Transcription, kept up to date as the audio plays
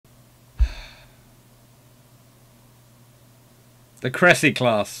the Cressy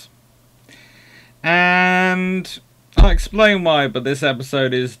class. And I'll explain why, but this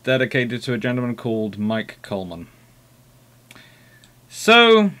episode is dedicated to a gentleman called Mike Coleman.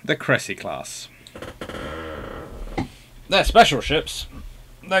 So, the Cressy class. They're special ships.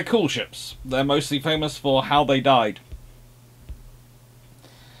 They're cool ships. They're mostly famous for how they died.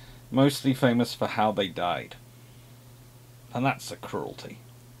 Mostly famous for how they died. And that's a cruelty.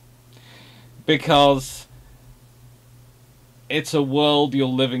 Because it's a world you're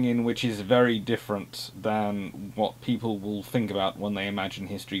living in which is very different than what people will think about when they imagine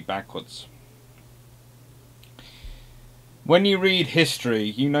history backwards. When you read history,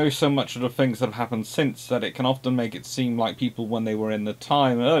 you know so much of the things that have happened since that it can often make it seem like people, when they were in the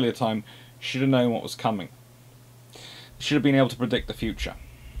earlier time, should have known what was coming. Should have been able to predict the future.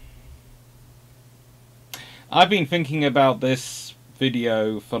 I've been thinking about this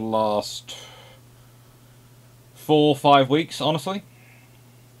video for the last 4 or 5 weeks, honestly.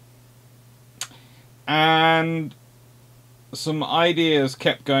 And some ideas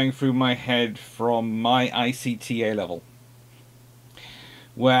kept going through my head from my ICTA level,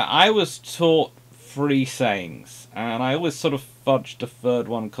 where I was taught 3 sayings, and I always sort of fudged the 3rd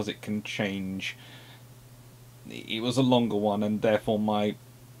one because it can change. It was a longer one, and therefore my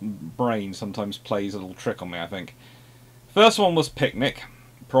brain sometimes plays a little trick on me, I think. First one was picnic.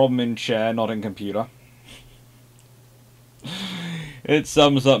 Problem in chair, not in computer. It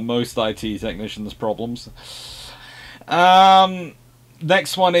sums up most IT technicians' problems.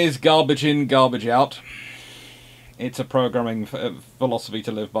 Next one is garbage in, garbage out. It's a programming philosophy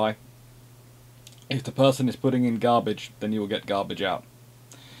to live by. If the person is putting in garbage, then you will get garbage out.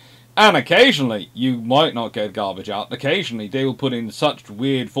 And occasionally, you might not get garbage out. Occasionally, they will put in such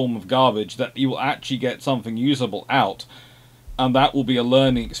weird form of garbage that you will actually get something usable out. And that will be a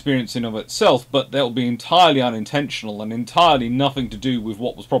learning experience in of itself, but that will be entirely unintentional and entirely nothing to do with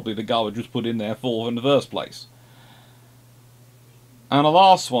what was probably the garbage was put in there for in the first place. And the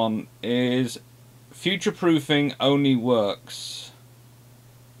last one is future-proofing only works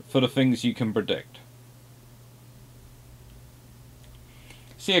for the things you can predict.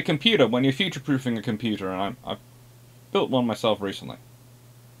 See, a computer, when you're future-proofing a computer, and I've built one myself recently,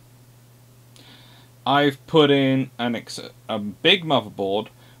 I've put in a big motherboard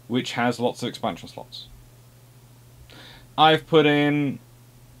which has lots of expansion slots. I've put in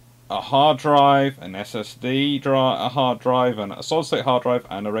a hard drive, an SSD drive, a hard drive, and a solid-state hard drive,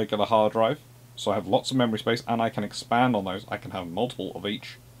 and a regular hard drive. So I have lots of memory space, and I can expand on those. I can have multiple of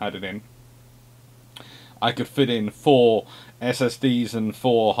each added in. I could fit in 4 SSDs and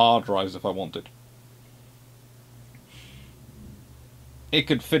 4 hard drives if I wanted. It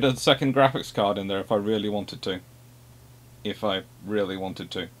could fit a second graphics card in there if I really wanted to. If I really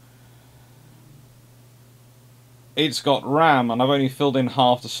wanted to. It's got RAM, and I've only filled in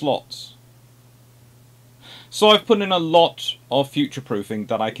half the slots. So I've put in a lot of future-proofing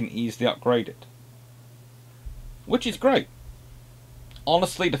that I can easily upgrade it. Which is great.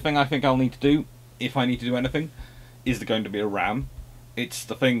 Honestly, the thing I think I'll need to do, if I need to do anything, is going to be a RAM. It's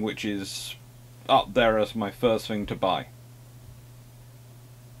the thing which is up there as my first thing to buy.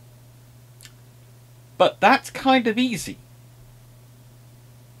 But that's kind of easy.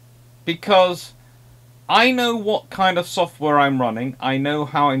 Because I know what kind of software I'm running. I know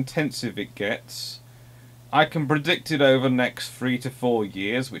how intensive it gets. I can predict it over the next 3 to 4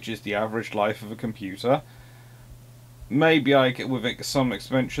 years, which is the average life of a computer. Maybe I get, with some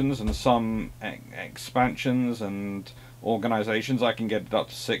expansions and some expansions and organizations, I can get it up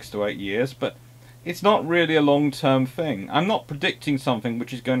to 6 to 8 years, but it's not really a long-term thing. I'm not predicting something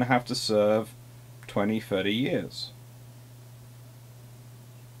which is going to have to serve 20, 30 years.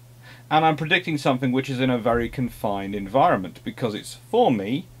 And I'm predicting something which is in a very confined environment, because it's for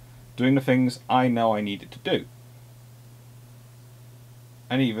me doing the things I know I need it to do.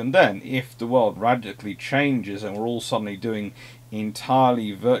 And even then, if the world radically changes and we're all suddenly doing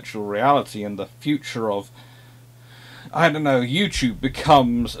entirely virtual reality and the future of, I don't know, YouTube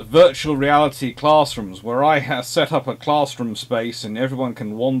becomes virtual reality classrooms where I have set up a classroom space and everyone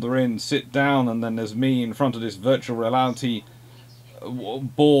can wander in, sit down, and then there's me in front of this virtual reality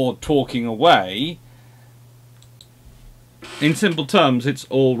board talking away. In simple terms, it's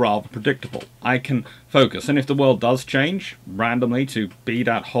all rather predictable. I can focus, and if the world does change randomly to be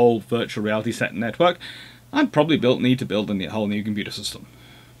that whole virtual reality set network, I'd probably need to build a whole new computer system.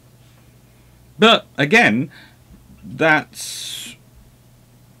 But again, that's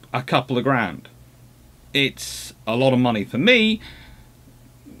a couple of grand. It's a lot of money for me,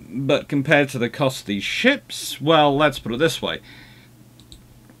 but compared to the cost of these ships, well, let's put it this way.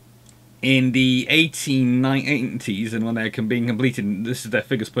 In the 1890s, and when they're being completed, this is their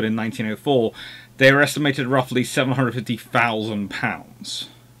figures put in 1904, they were estimated roughly £750,000.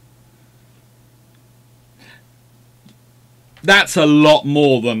 That's a lot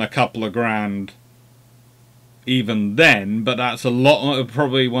more than a couple of grand even then, but that's a lot,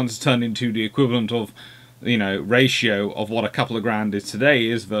 probably once turned into the equivalent of, you know, ratio of what a couple of grand is today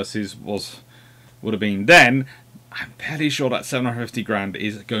is versus would have been then. I'm fairly sure that 750 grand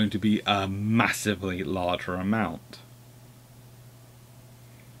is going to be a massively larger amount.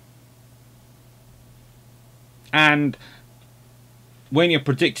 And when you're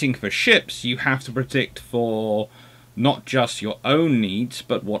predicting for ships, you have to predict for not just your own needs,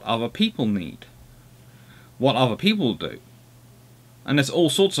 but what other people need. What other people do. And there's all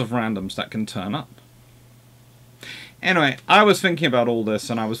sorts of randoms that can turn up. Anyway, I was thinking about all this,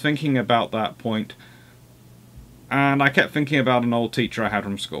 and I was thinking about that point, and I kept thinking about an old teacher I had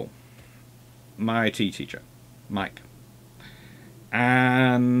from school. My IT teacher, Mike.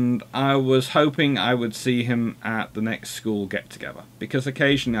 And I was hoping I would see him at the next school get-together, because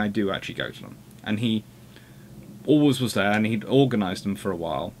occasionally I do actually go to them. And he always was there, and he'd organised them for a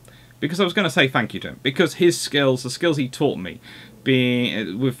while, because I was going to say thank you to him, because his skills, the skills he taught me,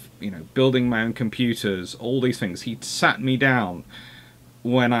 being with, you know, building my own computers, all these things, he'd sat me down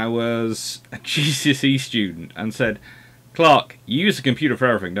when I was a GCSE student and said, "Clarke, you use a computer for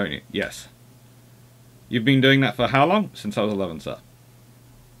everything, don't you?" "Yes." "You've been doing that for how long?" "Since I was 11, sir."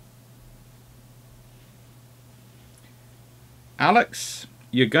 "Alex,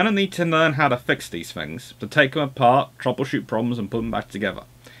 you're going to need to learn how to fix these things, to take them apart, troubleshoot problems and put them back together.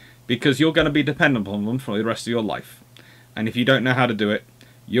 Because you're going to be dependent on them for the rest of your life. And if you don't know how to do it,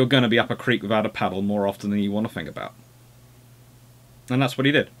 you're going to be up a creek without a paddle more often than you want to think about." And that's what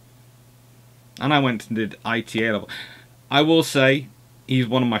he did. And I went and did IT A-level. I will say, he's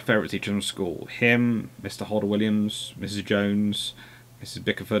one of my favourite teachers in school. Him, Mr. Hodder Williams, Mrs. Jones, Mrs.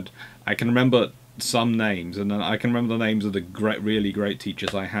 Bickerford. I can remember some names, and I can remember the names of the really great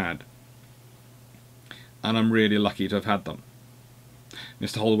teachers I had. And I'm really lucky to have had them.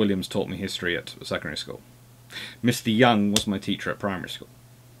 Mr. Hodder Williams taught me history at secondary school. Mr. Young was my teacher at primary school.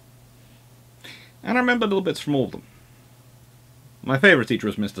 And I remember little bits from all of them. My favourite teacher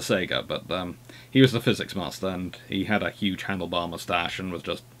was Mr. Sager, but he was the physics master, and he had a huge handlebar moustache and was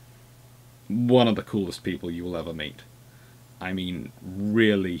just one of the coolest people you will ever meet. I mean,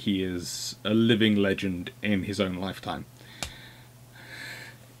 really, he is a living legend in his own lifetime.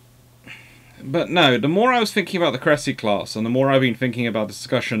 But no, the more I was thinking about the Cressy class, and the more I've been thinking about the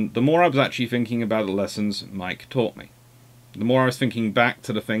discussion, the more I was actually thinking about the lessons Mike taught me. The more I was thinking back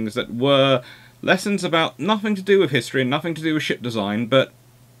to the things that were lessons about nothing to do with history and nothing to do with ship design, but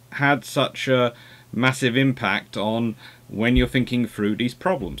had such a massive impact on when you're thinking through these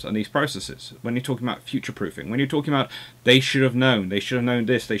problems and these processes. When you're talking about future-proofing, when you're talking about they should have known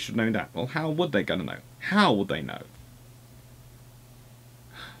this, they should have known that. Well, how would they gonna know? How would they know?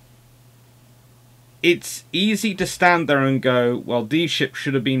 It's easy to stand there and go, well, these ships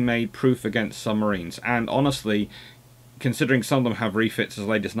should have been made proof against submarines. And honestly, considering some of them have refits as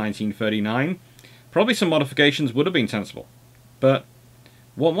late as 1939, probably some modifications would have been sensible. But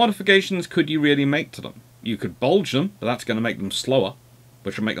what modifications could you really make to them? You could bulge them, but that's going to make them slower,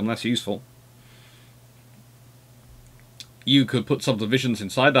 which will make them less useful. You could put subdivisions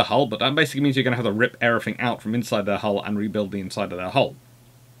inside their hull, but that basically means you're going to have to rip everything out from inside their hull and rebuild the inside of their hull.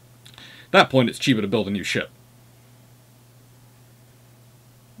 At that point, it's cheaper to build a new ship.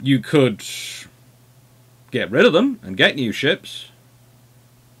 You could get rid of them and get new ships.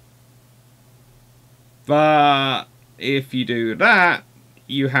 But if you do that,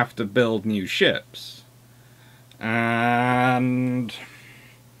 you have to build new ships. And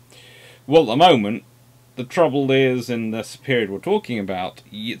well, at the moment, the trouble is, in this period we're talking about,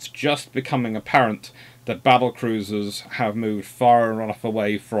 it's just becoming apparent that battle cruisers have moved far enough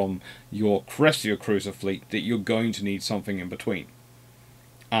away from your Cressy cruiser fleet that you're going to need something in between.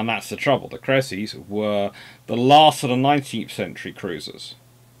 And that's the trouble. The Cressys were the last of the 19th century cruisers.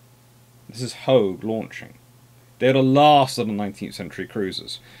 This is Hogue launching. They're the last of the 19th century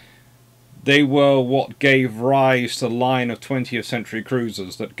cruisers. They were what gave rise to the line of 20th century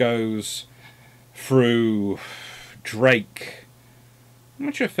cruisers that goes through Drake,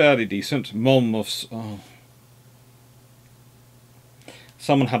 which are fairly decent, Monmouths. Oh.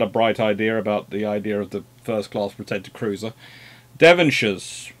 Someone had a bright idea about the idea of the first class protected cruiser.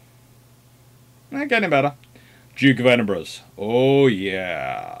 Devonshire's, getting better. Duke of Edinburgh's, oh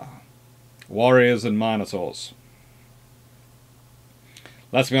yeah. Warriors and Minotaurs.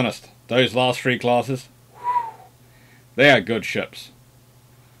 Let's be honest, those last three classes, they are good ships.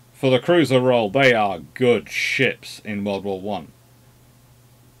 For the cruiser role, they are good ships in World War One.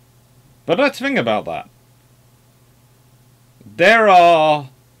 But let's think about that. There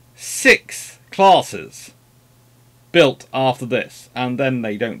are 6 classes built after this, and then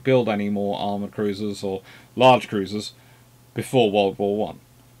they don't build any more armoured cruisers or large cruisers before World War One.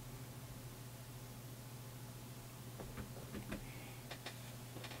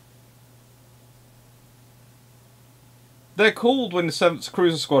 They're called, in the 7th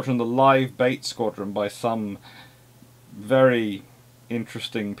Cruiser Squadron, the Live Bait Squadron by some very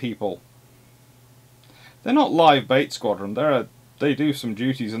interesting people. They're not Live Bait Squadron. They do some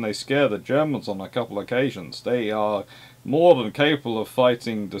duties and they scare the Germans on a couple of occasions. They are more than capable of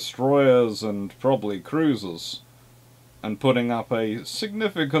fighting destroyers and probably cruisers and putting up a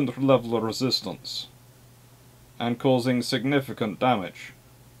significant level of resistance and causing significant damage.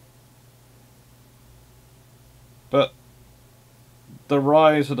 But the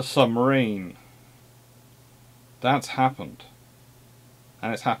rise of the submarine, that's happened.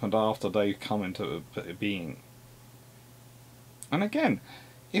 And it's happened after they've come into being. And again,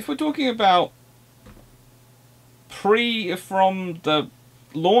 if we're talking about from the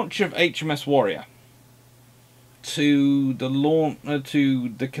launch of HMS Warrior to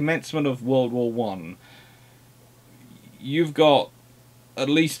the commencement of World War One, you've got at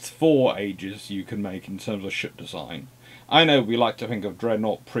least 4 ages you can make in terms of ship design. I know we like to think of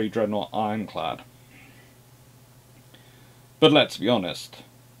Dreadnought, pre-Dreadnought, Ironclad. But let's be honest.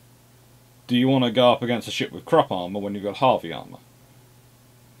 Do you want to go up against a ship with Krupp armour when you've got Harvey armour?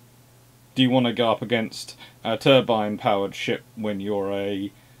 Do you want to go up against a turbine-powered ship when you're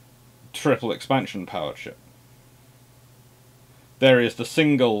a triple expansion-powered ship? There is the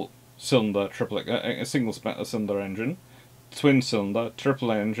single-cylinder single-cylinder engine, twin-cylinder,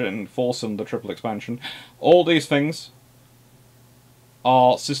 triple engine, 4-cylinder, triple expansion. All these things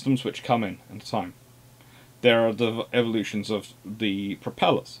are systems which come in time. There are the evolutions of the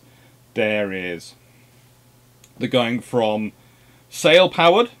propellers. There is the going from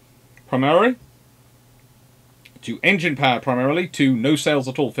sail-powered, primarily, to engine-powered, primarily, to no sails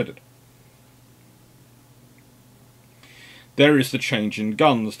at all fitted. There is the change in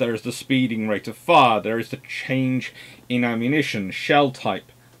guns, there is the speeding rate of fire, there is the change in ammunition, shell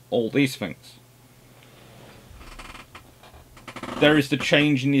type, all these things. There is the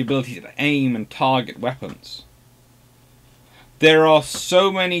change in the ability to aim and target weapons. There are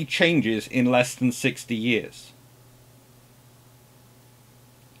so many changes in less than 60 years.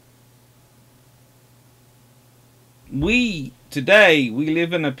 Today, we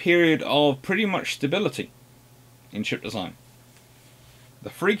live in a period of pretty much stability in ship design.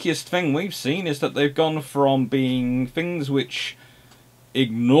 The freakiest thing we've seen is that they've gone from being things which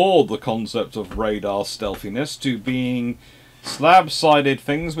ignore the concept of radar stealthiness to being slab-sided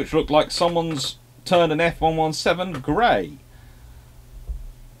things which look like someone's turned an F-117 grey.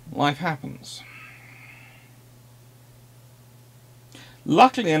 Life happens.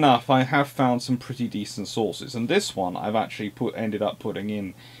 Luckily enough, I have found some pretty decent sources, and this one I've actually ended up putting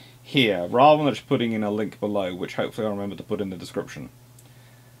in here, rather than just putting in a link below, which hopefully I'll remember to put in the description.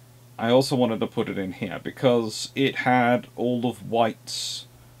 I also wanted to put it in here, because it had all of White's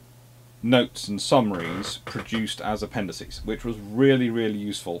notes and summaries produced as appendices, which was really, really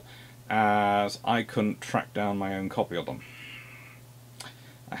useful, as I couldn't track down my own copy of them.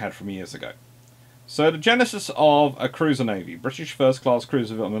 I had from years ago. So, the genesis of a cruiser navy, British First Class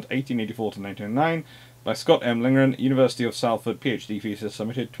Cruiser Development, 1884 to 1909, by Scott M. Lingren, University of Salford, PhD thesis,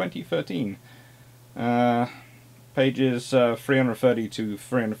 submitted 2013. Pages 330 to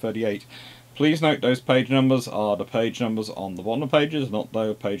 338. Please note those page numbers are the page numbers on the bottom of pages, not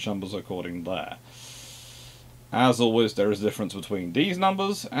the page numbers according there. As always, there is a difference between these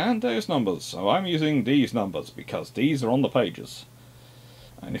numbers and those numbers, so I'm using these numbers because these are on the pages.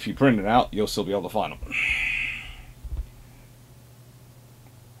 And if you print it out, you'll still be able to find them.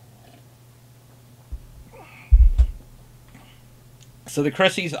 So the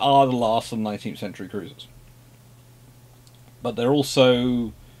Cressys are the last of the 19th century cruisers. But they're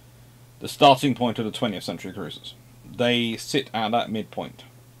also the starting point of the 20th century cruisers. They sit at that midpoint.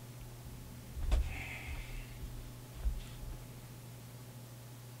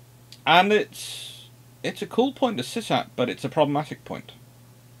 And it's a cool point to sit at, but it's a problematic point.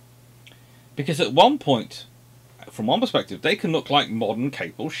 Because at one point, from one perspective, they can look like modern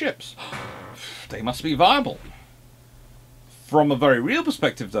capable ships. They must be viable. From a very real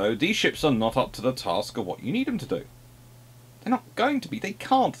perspective, though, these ships are not up to the task of what you need them to do. They're not going to be. They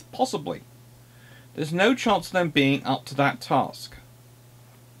can't, possibly. There's no chance of them being up to that task.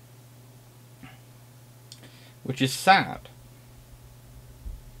 Which is sad.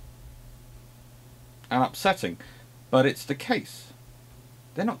 and upsetting, but it's the case.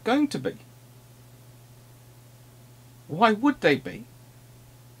 They're not going to be. Why would they be?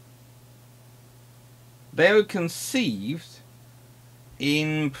 They were conceived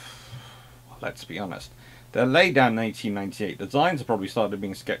in, well, let's be honest, they're laid down in 1898. Designs have probably started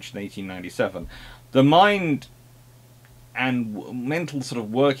being sketched in 1897. The mind and mental sort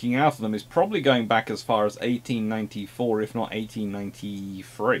of working out of them is probably going back as far as 1894, if not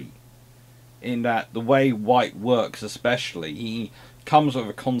 1893. In that the way White works, especially, he comes with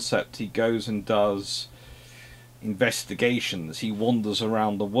a concept, he goes and does investigations, he wanders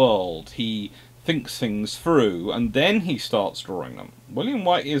around the world, he thinks things through, and then he starts drawing them. William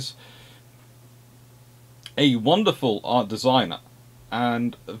White is a wonderful art designer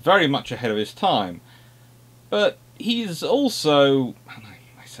and very much ahead of his time, but he's also, and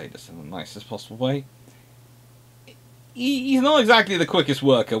I say this in the nicest possible way, he's not exactly the quickest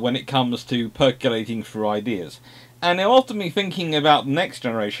worker when it comes to percolating through ideas. And they're ultimately thinking about the next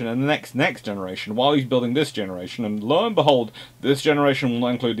generation and the next generation while he's building this generation, and lo and behold, this generation will not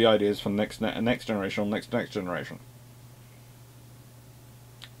include the ideas from next generation or next generation.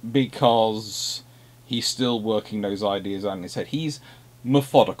 Because he's still working those ideas out in his head. He's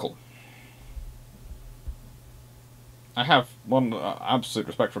methodical. I have one absolute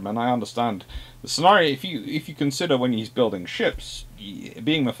respect for him, and I understand the scenario. If you consider when he's building ships,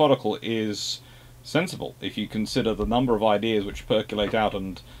 being methodical is sensible. If you consider the number of ideas which percolate out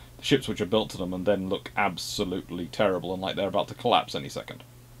and the ships which are built to them and then look absolutely terrible and like they're about to collapse any second,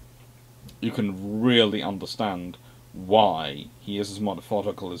 you can really understand why he is as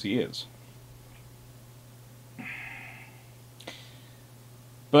methodical as he is.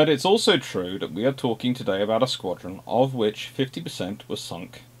 But it's also true that we are talking today about a squadron of which 50% was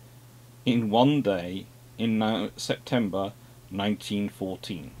sunk in one day in September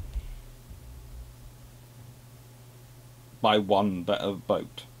 1914. By one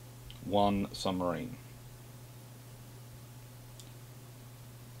boat, one submarine.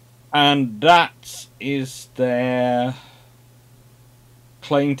 And that is their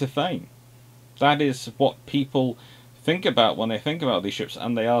claim to fame. That is what people think about when they think about these ships,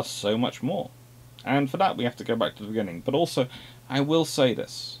 and they are so much more. And for that we have to go back to the beginning. But also, I will say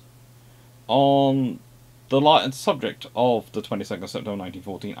this. On the subject of the 22nd of September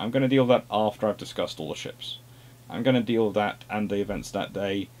 1914, I'm going to deal with that after I've discussed all the ships. I'm going to deal with that and the events that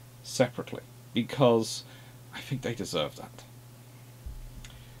day separately, because I think they deserve that.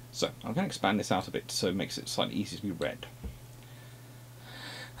 So, I'm going to expand this out a bit so it makes it slightly easier to be read.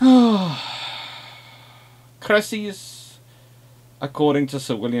 Cressy's, according to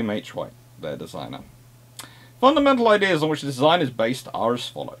Sir William H. White, their designer. Fundamental ideas on which the design is based are as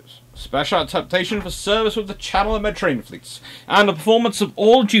follows. Special adaptation for service with the Channel and Mediterranean fleets, and the performance of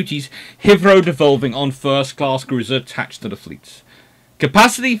all duties hitherto devolving on first-class cruisers attached to the fleets.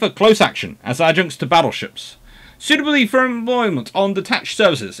 Capacity for close action as adjuncts to battleships. Suitably for employment on detached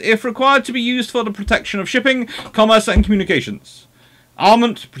services, if required to be used for the protection of shipping, commerce and communications.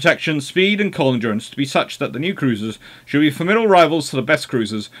 Armament, protection, speed and coal endurance to be such that the new cruisers should be formidable rivals to the best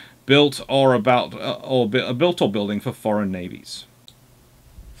cruisers built or building for foreign navies.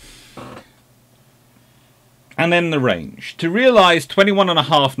 And then the range. To realise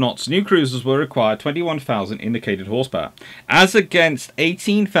 21.5 knots, new cruisers will require 21,000 indicated horsepower, as against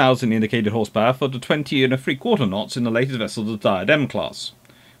 18,000 indicated horsepower for the 20.75 knots in the latest vessels of the Diadem class,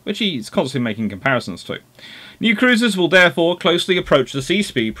 which he's constantly making comparisons to. New cruisers will therefore closely approach the sea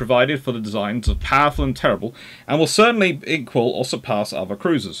speed provided for the designs of Powerful and Terrible, and will certainly equal or surpass other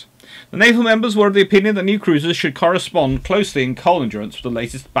cruisers. The naval members were of the opinion that new cruisers should correspond closely in coal endurance with the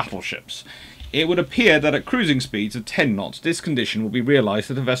latest battleships. It would appear that at cruising speeds of 10 knots, this condition will be realised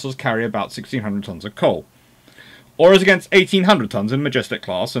that the vessels carry about 1,600 tons of coal, or as against 1,800 tons in Majestic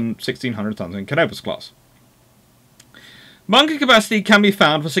class and 1,600 tons in Canopus class. Bunker capacity can be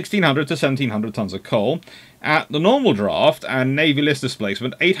found for 1,600 to 1,700 tons of coal. At the normal draft and Navy list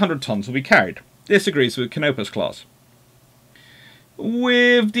displacement, 800 tons will be carried. This agrees with Canopus class.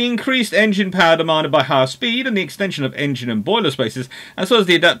 With the increased engine power demanded by higher speed and the extension of engine and boiler spaces, as well as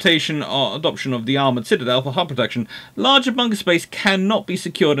the adoption of the armoured citadel for hull protection, larger bunker space cannot be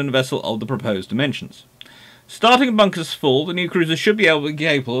secured in a vessel of the proposed dimensions. Starting bunkers full, the new cruiser should be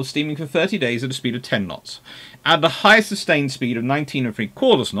capable of steaming for 30 days at a speed of 10 knots. At the highest sustained speed of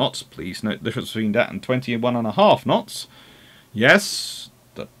 19.75 knots, please note the difference between that and 21.5 knots. Yes,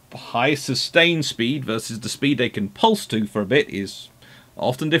 the highest sustained speed versus the speed they can pulse to for a bit is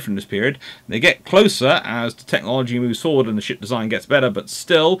often different in this period. They get closer as the technology moves forward and the ship design gets better, but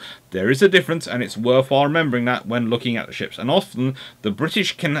still, there is a difference, and it's worthwhile remembering that when looking at the ships. And often, the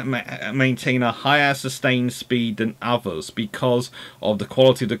British can maintain a higher sustained speed than others because of the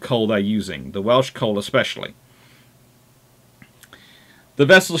quality of the coal they're using, the Welsh coal especially. The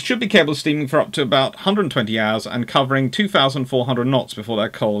vessels should be capable of steaming for up to about 120 hours and covering 2,400 knots before their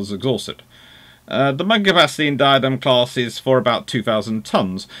coal is exhausted. The bunker capacity in Diadem class is for about 2,000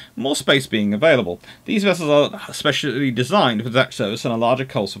 tons, more space being available. These vessels are specially designed for that service, and a larger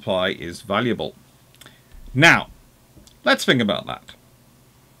coal supply is valuable. Now, let's think about that.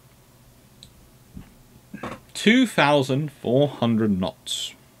 2,400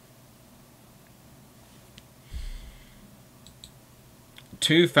 knots.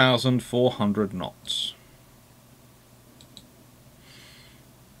 2,400 knots.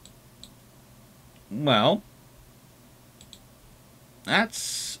 Well,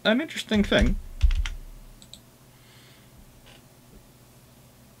 that's an interesting thing.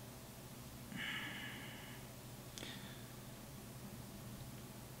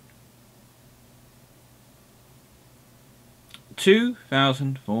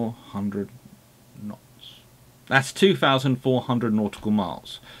 $2,400 knots. That's 2,400 nautical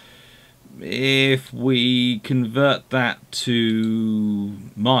miles. If we convert that to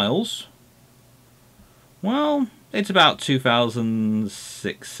miles, well, it's about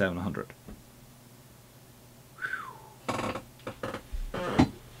 2,600-700.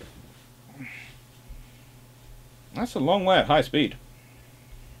 That's a long way at high speed.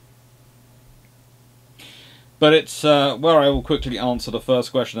 But it's where I will quickly answer the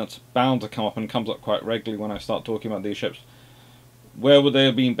first question that's bound to come up and comes up quite regularly when I start talking about these ships. Where would they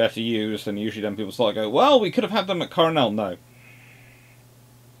have been better used? And usually then people start to go, well, we could have had them at Coronel. No.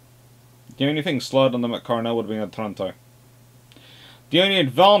 The only thing slower than them at Coronel would have been at Taranto. The only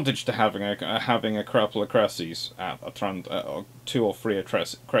advantage to having a couple of Cressys at a Taranto, or 2 or 3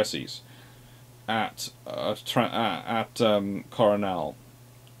 Cressys at Coronel,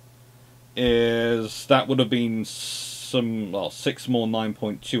 is that would have been some 6 more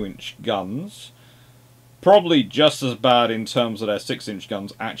 9.2-inch guns, probably just as bad in terms of their 6-inch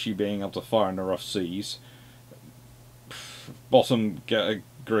guns actually being able to fire in the rough seas. Bottom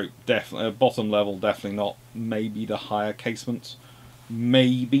group definitely, bottom level definitely not. Maybe the higher casements,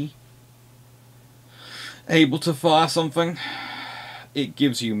 maybe able to fire something. It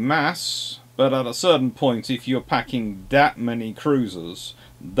gives you mass, but at a certain point, if you're packing that many cruisers,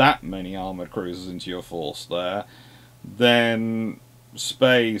 that many armoured cruisers into your force there, then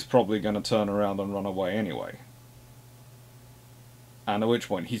Spey's probably going to turn around and run away anyway. And at which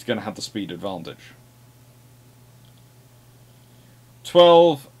point, he's going to have the speed advantage.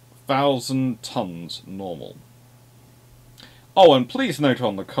 12,000 tons normal. Oh, and please note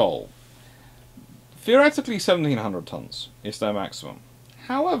on the coal, theoretically 1,700 tons is their maximum.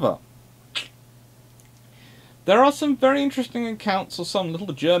 However, there are some very interesting accounts of some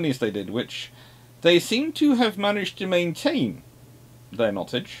little journeys they did, which they seem to have managed to maintain their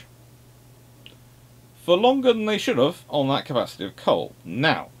knottage for longer than they should have on that capacity of coal.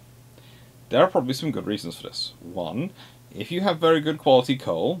 Now, there are probably some good reasons for this. One, if you have very good quality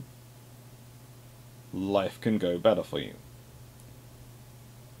coal, life can go better for you.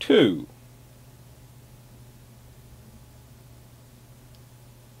 Two,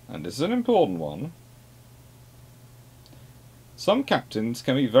 and this is an important one, some captains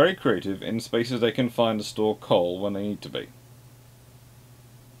can be very creative in spaces they can find to store coal when they need to be.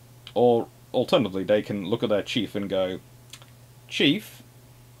 Or, alternatively, they can look at their chief and go, "Chief?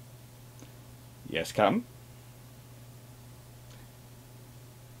 Yes, Captain?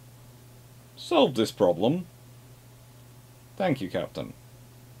 Solve this problem." "Thank you, Captain."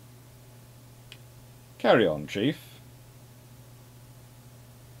 "Carry on, Chief."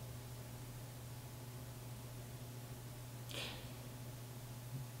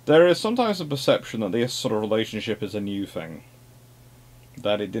 There is sometimes a perception that this sort of relationship is a new thing,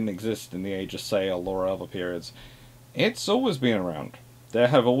 that it didn't exist in the Age of Sail or other periods. It's always been around. There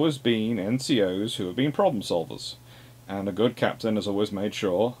have always been NCOs who have been problem solvers, and a good captain has always made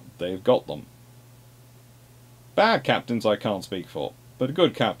sure they've got them. Bad captains I can't speak for, but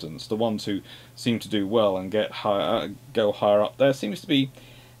good captains, the ones who seem to do well and go higher up, there seems to be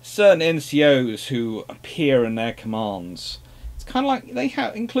certain NCOs who appear in their commands. It's kind of like they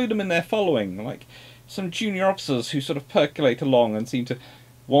include them in their following, like some junior officers who sort of percolate along and seem to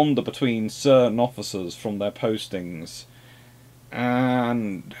wander between certain officers from their postings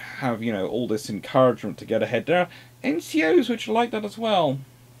and have, you know, all this encouragement to get ahead. There are NCOs which are like that as well,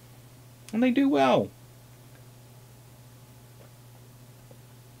 and they do well.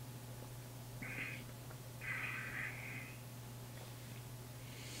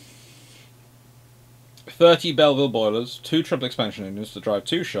 30 Belleville boilers, 2 triple expansion engines to drive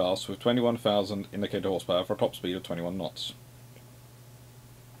 2 shafts with 21,000 indicator horsepower for a top speed of 21 knots.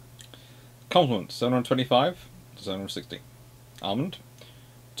 Complement 725 to 760. Armament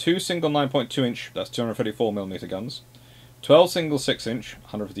 2 single 9.2 inch, that's 234mm guns, 12 single 6 inch,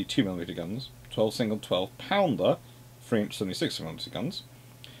 152mm guns, 12 single 12 pounder, 3 inch 76mm guns,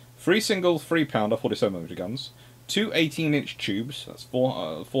 3 single 3 pounder 47mm guns, 2 18-inch tubes, that's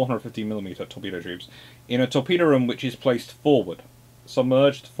 450mm torpedo tubes, in a torpedo room which is placed forward,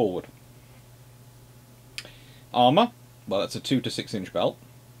 submerged forward. Armour, well, that's a 2 to 6 inch belt.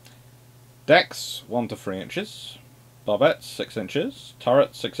 Decks 1 to 3 inches. Barbettes 6 inches.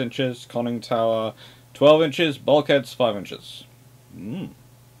 Turret 6 inches. Conning tower 12 inches. Bulkheads 5 inches.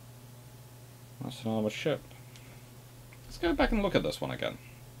 That's an armoured ship. Let's go back and look at this one again.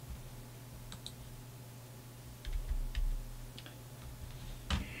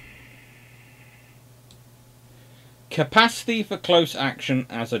 Capacity for close action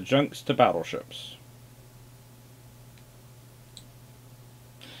as adjuncts to battleships.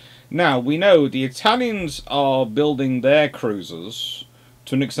 Now, we know the Italians are building their cruisers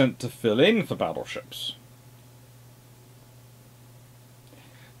to an extent to fill in for battleships.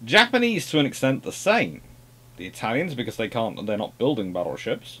 Japanese to an extent the same. The Italians because they're not building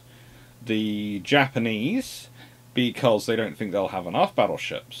battleships. The Japanese because they don't think they'll have enough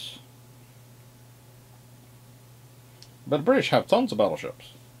battleships. But the British have tons of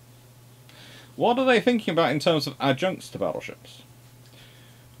battleships. What are they thinking about in terms of adjuncts to battleships?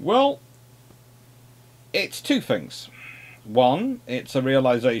 Well, it's two things. One, it's a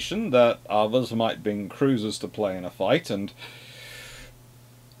realization that others might bring cruisers to play in a fight, and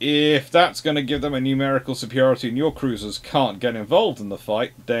if that's going to give them a numerical superiority and your cruisers can't get involved in the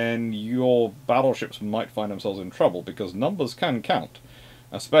fight, then your battleships might find themselves in trouble, because numbers can count.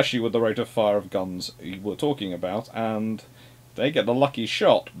 Especially with the rate of fire of guns we're talking about, and they get a lucky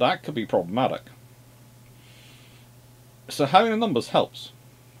shot, that could be problematic. So having the numbers helps.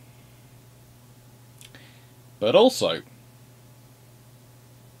 But also,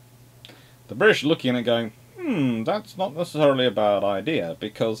 the British are looking at it going, that's not necessarily a bad idea,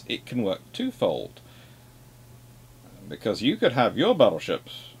 because it can work twofold. Because you could have your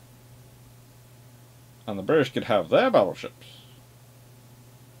battleships, and the British could have their battleships.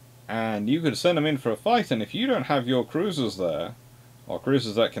 And you could send them in for a fight, and if you don't have your cruisers there, or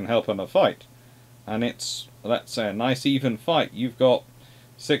cruisers that can help in a fight, and it's, let's say, a nice even fight, you've got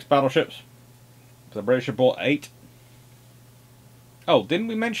 6 battleships, the British have bought 8. Oh, didn't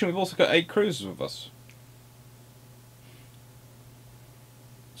we mention we've also got 8 cruisers with us?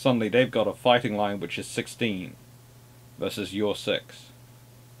 Suddenly they've got a fighting line which is 16 versus your 6.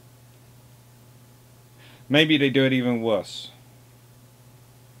 Maybe they do it even worse.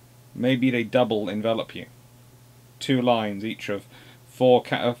 Maybe they double envelop you. 2 lines each of 4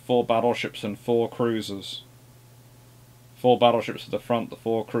 battleships and 4 cruisers. 4 battleships at the front, the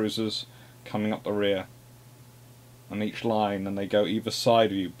 4 cruisers coming up the rear. On each line, and they go either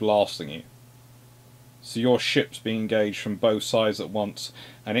side of you, blasting you. So your ship's being engaged from both sides at once,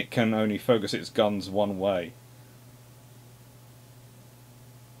 and it can only focus its guns one way.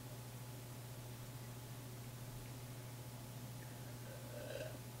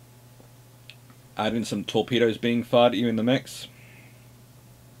 Add in some torpedoes being fired at you in the mix.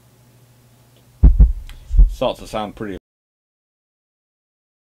 Starts to sound pretty.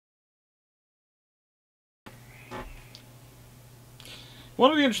 One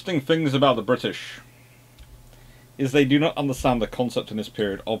of the interesting things about the British is they do not understand the concept in this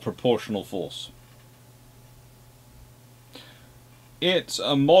period of proportional force. It's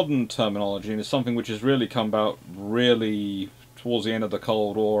a modern terminology, and it's something which has really come about really towards the end of the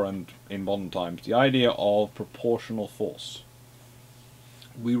Cold War and in modern times. The idea of proportional force.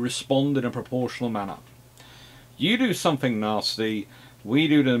 We respond in a proportional manner. You do something nasty, we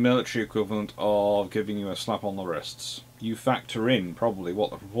do the military equivalent of giving you a slap on the wrists. You factor in probably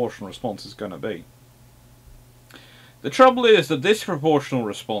what the proportional response is going to be. The trouble is that this proportional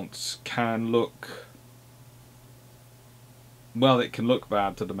response can look, well, it can look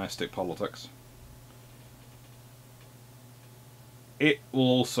bad to domestic politics. It will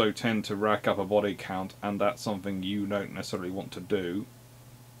also tend to rack up a body count, and that's something you don't necessarily want to do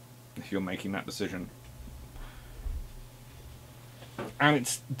if you're making that decision. And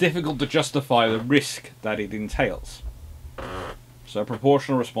it's difficult to justify the risk that it entails. So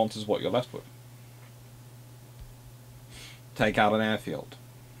proportional response is what you're left with. Take out an airfield.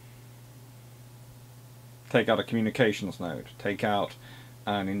 Take out a communications node. Take out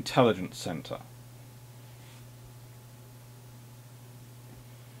an intelligence center.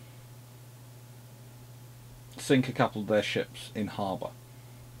 sink a couple of their ships in harbour.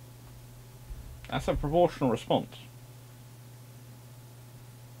 That's a proportional response.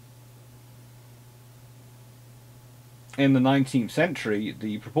 In the 19th century,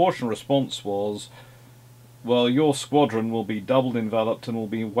 the proportional response was, well, your squadron will be double enveloped and will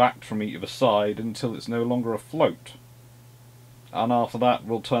be whacked from either side until it's no longer afloat. And after that,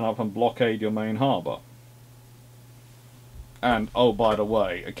 we'll turn up and blockade your main harbour. And, oh, by the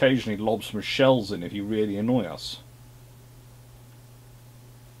way, occasionally lob some shells in if you really annoy us.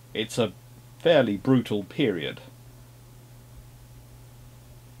 It's a fairly brutal period.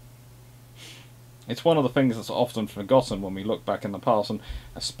 It's one of the things that's often forgotten when we look back in the past, and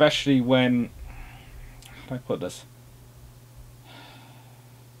especially when... how do I put this?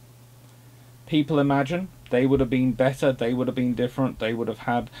 People imagine they would have been better, they would have been different, they would have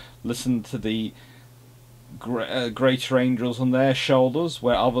had listened to the greater angels on their shoulders,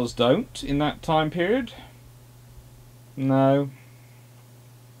 where others don't in that time period. No.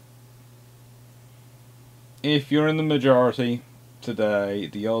 If you're in the majority today,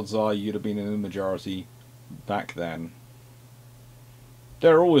 the odds are you'd have been in the majority back then.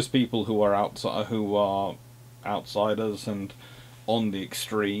 There are always people who are outsiders and on the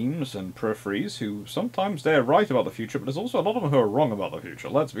extremes and peripheries who sometimes they're right about the future, but there's also a lot of them who are wrong about the future,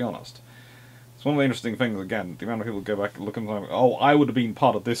 let's be honest. It's one of the interesting things, again, the amount of people who go back and look and think, oh, I would have been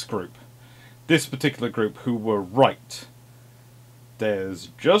part of this group. This particular group who were right. There's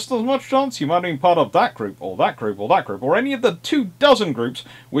just as much chance you might have been part of that group, or that group, or that group, or any of the 24 groups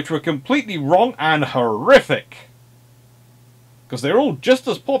which were completely wrong and horrific. Because they're all just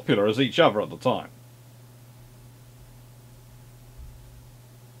as popular as each other at the time.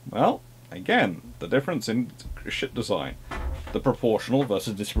 Well, again, the difference in ship design. The proportional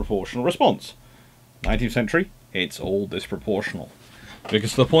versus disproportional response. 19th century, it's all disproportional.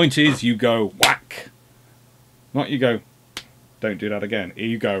 Because the point is, you go whack. Not you go, don't do that again.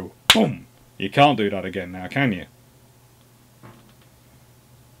 You go, boom. You can't do that again now, can you?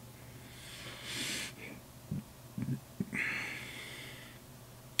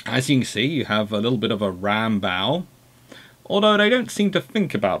 As you can see, you have a little bit of a ram bow. Although they don't seem to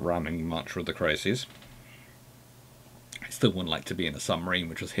think about ramming much with the Cressys. I still wouldn't like to be in a submarine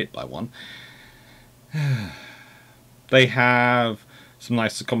which was hit by one. They have some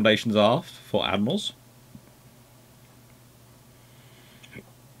nice accommodations aft for admirals.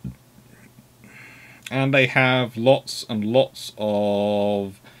 And they have lots and lots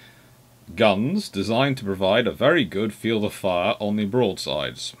of guns designed to provide a very good field of fire on the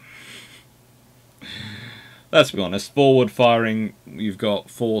broadsides. Let's be honest, forward firing, you've got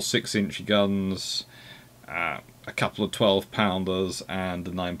 4 6-inch guns, a couple of 12-pounders and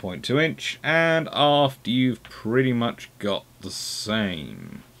a 9.2-inch, and aft you've pretty much got the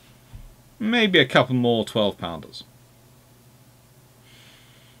same. Maybe a couple more 12-pounders.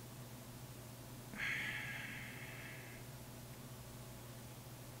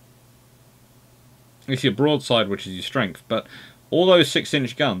 It's your broadside which is your strength, but all those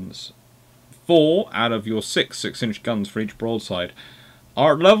 6-inch guns, 4 out of your 6 6-inch guns for each broadside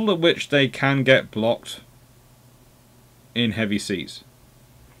are at a level at which they can get blocked in heavy seas.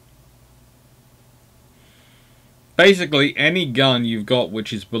 Basically, any gun you've got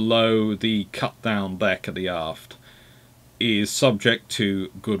which is below the cut-down deck at the aft is subject to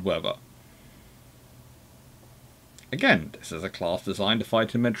good weather. Again, this is a class designed to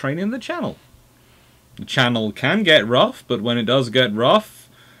fight in the Mediterranean and the Channel. The Channel can get rough, but when it does get rough,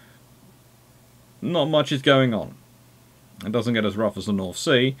 not much is going on. It doesn't get as rough as the North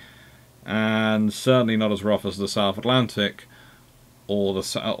Sea, and certainly not as rough as the South Atlantic or the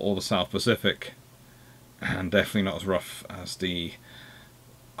South Pacific, and definitely not as rough as the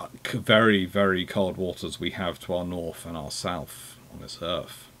very, very cold waters we have to our north and our south on this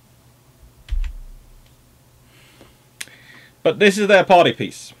earth. But this is their party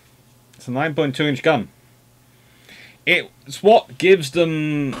piece. It's a 9.2-inch gun. It's what gives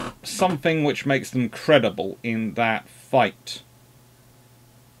them something which makes them credible in that fight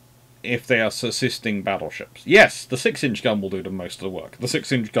if they are assisting battleships. Yes, the 6-inch gun will do the most of the work. The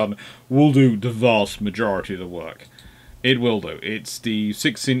 6-inch gun will do the vast majority of the work. It will do. It's the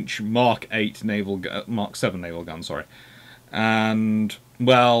 6-inch Mark 8 Mark 7 naval gun, sorry. And,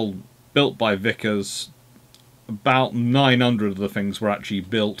 well, built by Vickers, about 900 of the things were actually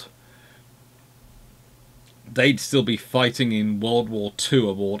built. They'd still be fighting in World War II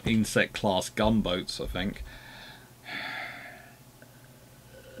aboard insect-class gunboats, I think.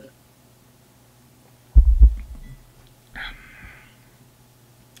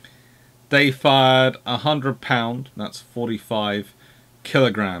 They fired a 100-pound, that's 45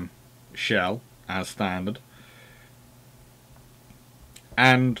 kilogram shell, as standard.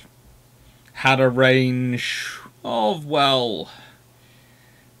 and had a range of, well,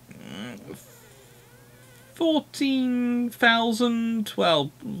 14,000,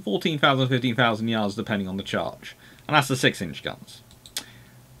 15,000 yards depending on the charge. And that's the 6-inch guns.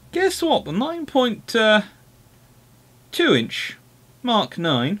 Guess what? The 9.2-inch Mark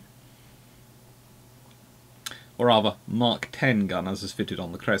 9, or rather Mark 10 gun as is fitted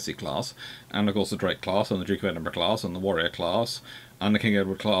on the Cressy class, and of course the Drake class, and the Duke of Edinburgh class, and the Warrior class, and the King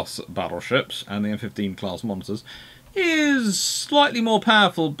Edward class battleships, and the M15 class monitors, is slightly more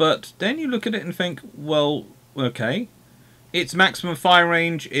powerful, but then you look at it and think, well, okay, its maximum fire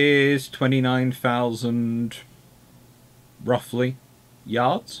range is 29,000, roughly,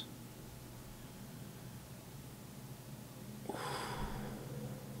 yards.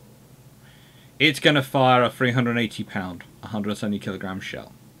 It's going to fire a 380 pound, 170 kilogram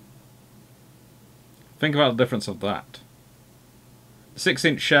shell. Think about the difference of that. The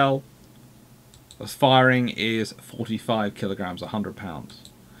 6-inch shell, the firing is 45 kilograms, 100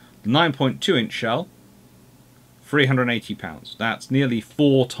 pounds. The 9.2-inch shell, 380 pounds. That's nearly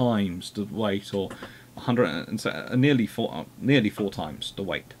 4 times the weight, or nearly four times the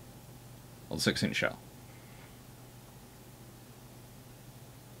weight of the 6-inch shell.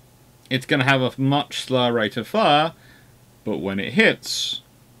 It's going to have a much slower rate of fire, but when it hits,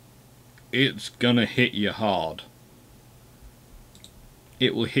 it's going to hit you hard.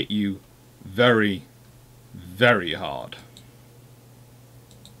 It will hit you very, very hard.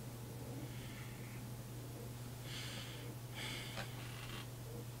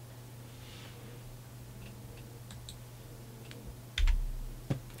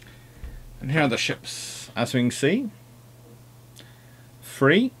 And here are the ships. As we can see,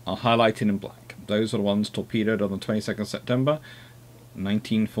 3 are highlighted in black. Those are the ones torpedoed on the 22nd September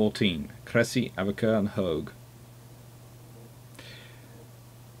 1914. Cressy, Avoca and Hogue.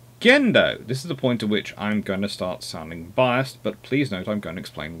 Gendo. This is the point at which I'm going to start sounding biased, but please note I'm going to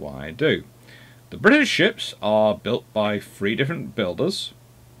explain why I do. The British ships are built by 3 different builders,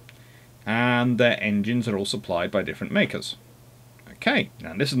 and their engines are all supplied by different makers. Okay,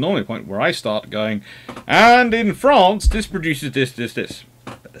 now this is normally a point where I start going, and in France this produces this.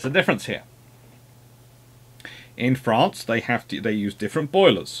 But there's a difference here. In France they use different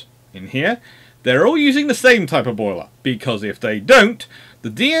boilers. In here, they're all using the same type of boiler, because if they don't, the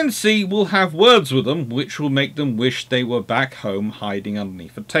DNC will have words with them which will make them wish they were back home hiding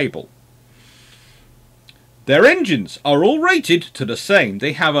underneath a table. Their engines are all rated to the same.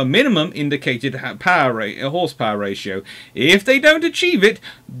 They have a minimum indicated horsepower ratio. If they don't achieve it,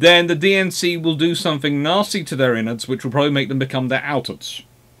 then the DNC will do something nasty to their innards, which will probably make them become their outards.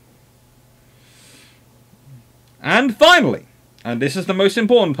 And finally, and this is the most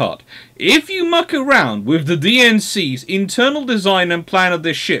important part, if you muck around with the DNC's internal design and plan of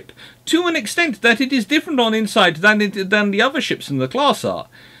this ship, to an extent that it is different on inside than the other ships in the class are,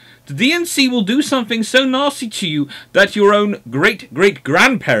 the DNC will do something so nasty to you that your own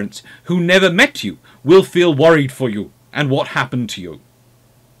great-great-grandparents, who never met you, will feel worried for you and what happened to you.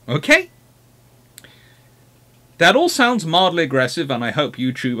 Okay? That all sounds mildly aggressive, and I hope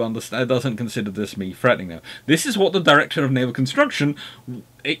YouTube doesn't consider this me threatening them. This is what the Director of Naval Construction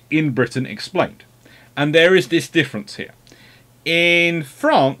in Britain explained. And there is this difference here. In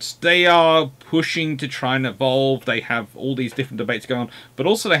France, they are pushing to try and evolve. They have all these different debates going on. But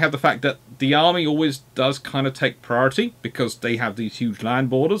also they have the fact that the army always does kind of take priority, because they have these huge land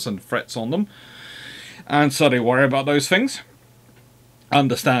borders and threats on them. And so they worry about those things.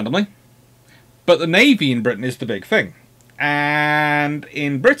 Understandably. But the Navy in Britain is the big thing. And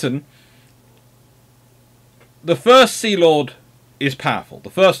in Britain, the First Sea Lord is powerful.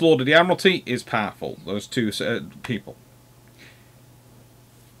 The First Lord of the Admiralty is powerful. Those two people.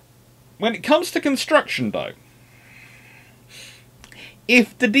 When it comes to construction, though,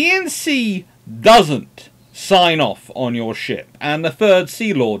 if the DNC doesn't sign off on your ship, and the Third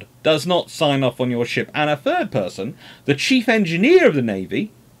Sea Lord does not sign off on your ship, and a third person, the Chief Engineer of the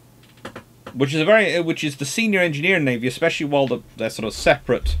Navy, which is the senior engineer in the Navy, especially while they're sort of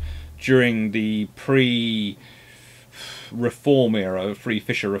separate during the pre-reform era,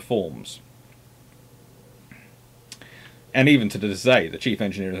 pre-Fisher reforms. And even to this day, the chief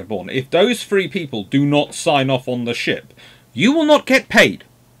engineer is important. If those 3 people do not sign off on the ship, you will not get paid.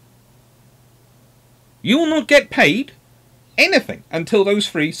 You will not get paid anything until those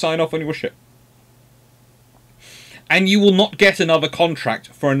 3 sign off on your ship. And you will not get another contract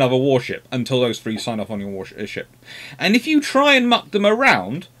for another warship until those 3 sign off on your ship. And if you try and muck them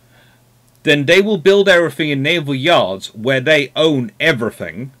around, then they will build everything in naval yards where they own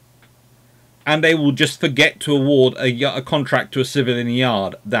everything. and they will just forget to award a contract to a civilian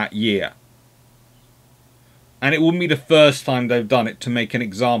yard that year. And it wouldn't be the first time they've done it to make an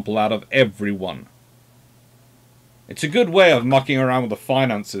example out of everyone. It's a good way of mucking around with the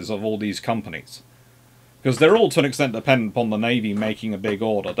finances of all these companies. Because they're all to an extent dependent upon the Navy making a big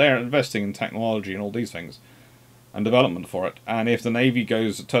order. They're investing in technology and all these things. And development for it. And if the Navy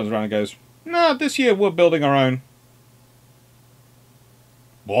turns around and goes, "Nah, this year we're building our own."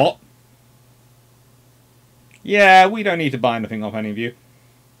 What? Yeah, we don't need to buy anything off any of you.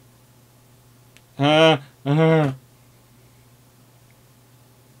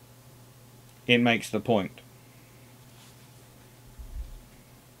 It makes the point.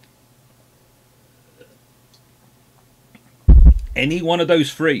 Any one of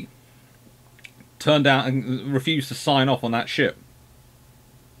those three turned out and refused to sign off on that ship.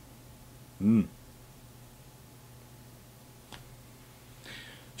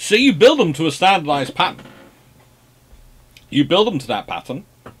 So you build them to a standardized pattern. You build them to that pattern,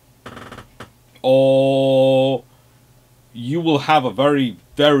 or you will have a very,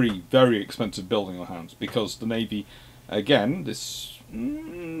 very, very expensive building on hands, because the Navy, again, this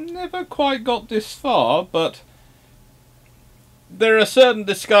never quite got this far, but there are certain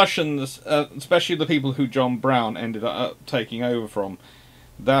discussions, especially the people who John Brown ended up taking over from,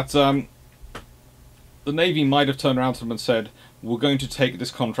 that the Navy might have turned around to them and said, "We're going to take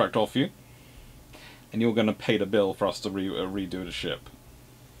this contract off you, and you're going to pay the bill for us to redo the ship."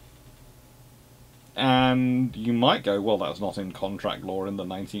 And you might go, "Well, that's not in contract law in the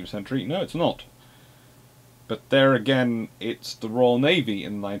 19th century. No, it's not. But there again, it's the Royal Navy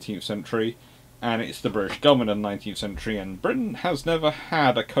in the 19th century, and it's the British government in the 19th century, and Britain has never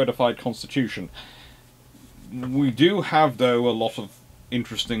had a codified constitution. We do have, though, a lot of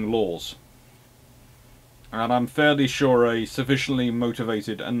interesting laws. And I'm fairly sure a sufficiently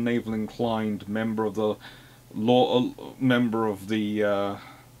motivated and naval-inclined member of the law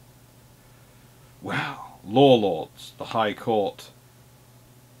lords, the High Court,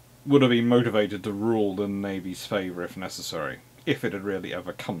 would have been motivated to rule in the Navy's favour if necessary, if it had really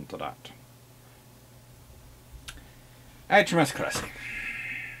ever come to that. HMS Cressy.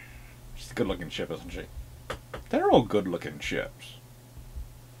 She's a good-looking ship, isn't she? They're all good-looking ships.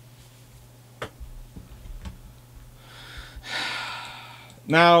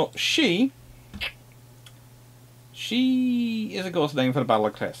 Now, she is, of course, named for the Battle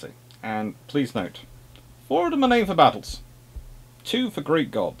of Cressy. And please note, 4 of them are named for battles. 2 for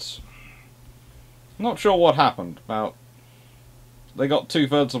Greek gods. Not sure what happened. They got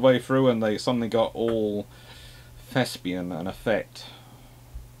 2/3 of the way through and they suddenly got all thespian and effect.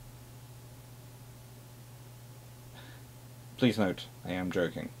 Please note, I am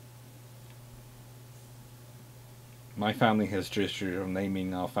joking. My family has history of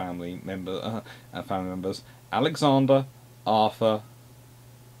naming our family members Alexander, Arthur,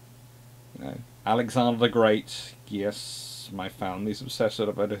 Alexander the Great. Yes, my family's obsessed with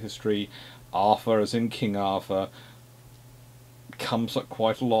a bit of history. Arthur, as in King Arthur, comes up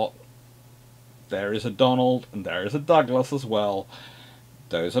quite a lot. There is a Donald and there is a Douglas as well.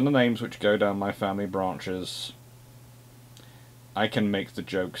 Those are the names which go down my family branches. I can make the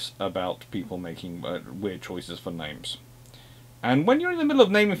jokes about people making weird choices for names. And when you're in the middle of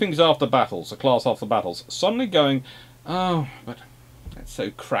naming things after battles, a class after battles, suddenly going, "Oh, but that's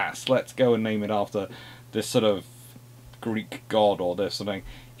so crass, let's go and name it after this sort of Greek god or this something,"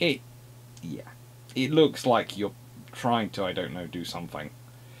 it looks like you're trying to, I don't know, do something.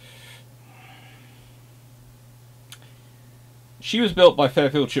 She was built by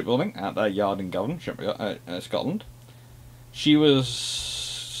Fairfield Shipbuilding at their yard in Govan, Scotland. She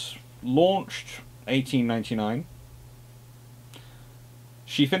was launched 1899.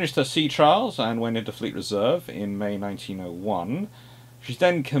 She finished her sea trials and went into Fleet Reserve in May 1901. She's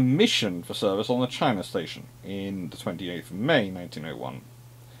then commissioned for service on the China Station in the 28th of May 1901.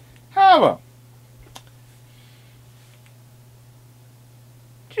 However,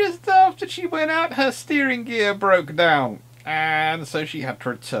 just after she went out, her steering gear broke down. And so she had to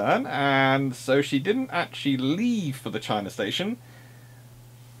return, and so she didn't actually leave for the China Station.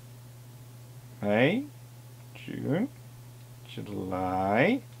 May, June,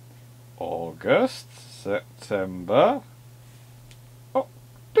 July, August, September,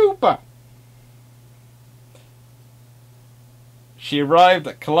 October. She arrived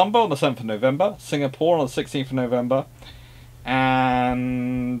at Colombo on the 7th of November, Singapore on the 16th of November,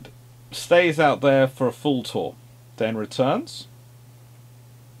 and stays out there for a full tour. Then returns,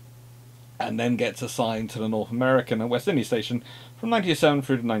 and then gets assigned to the North American and West Indies Station from 1907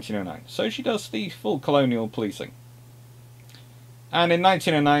 through to 1909. So she does the full colonial policing. And in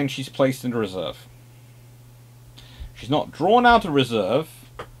 1909, she's placed into reserve. She's not drawn out of reserve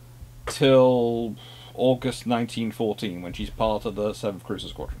till August 1914, when she's part of the 7th Cruiser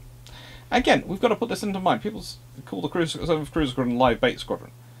Squadron. Again, we've got to put this into mind. People call the 7th Cruiser Squadron Live Bait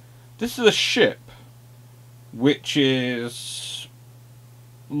Squadron. This is a ship which is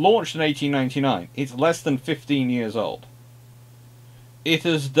launched in 1899. It's less than 15 years old. It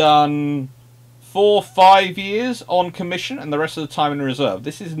has done 4-5 years on commission and the rest of the time in reserve.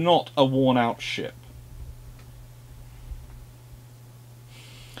 This is not a worn-out ship.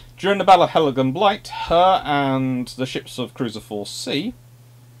 During the Battle of Helgoland Blight, her and the ships of Cruiser Force C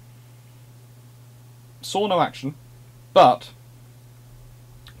saw no action, but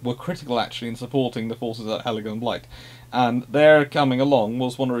were critical actually in supporting the forces at Helgoland Blight. And their coming along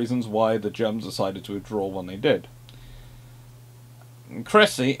was one of the reasons why the Germans decided to withdraw when they did.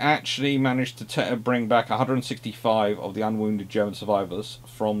 Cressy actually managed to bring back 165 of the unwounded German survivors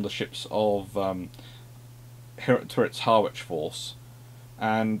from the ships of Turret's Harwich force,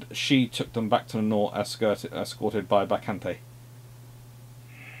 and she took them back to the north escorted by Bacchante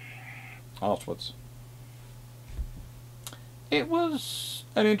afterwards. It was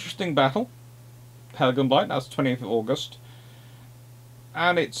an interesting battle. Helgoland Blight, that was 20th of August.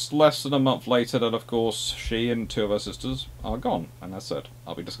 And it's less than a month later that, of course, she and 2 of her sisters are gone. And as said,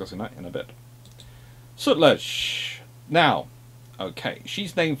 I'll be discussing that in a bit. Sutlej. Now, okay,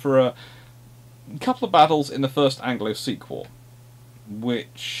 she's named for a couple of battles in the First Anglo-Sikh War,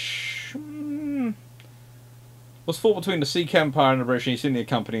 which was fought between the Sikh Empire and the British East India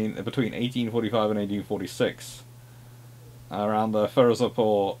Company between 1845 and 1846, around the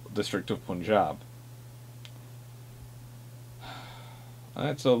Firozpur district of Punjab.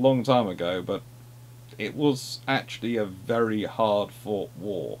 That's a long time ago, but it was actually a very hard-fought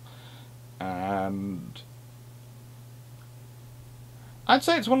war, and I'd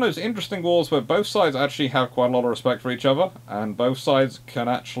say it's one of those interesting wars where both sides actually have quite a lot of respect for each other, and both sides can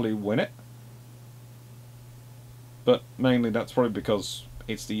actually win it. But mainly that's probably because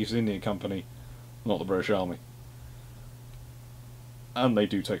it's the East India Company, not the British Army. And they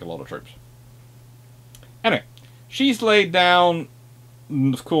do take a lot of troops. Anyway, she's laid down,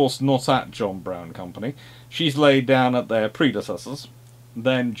 of course, not at John Brown Company. She's laid down at their predecessors.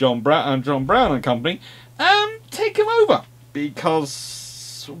 Then John Brown and Company take him over,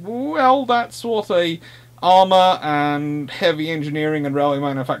 because, well, that's what a armour and heavy engineering and railway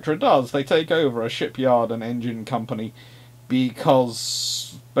manufacturer does. They take over a shipyard and engine company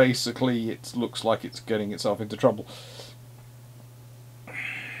because basically it looks like it's getting itself into trouble.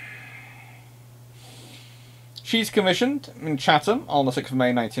 She's commissioned in Chatham on the 6th of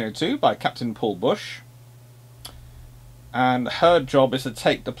May 1902 by Captain Paul Bush, and her job is to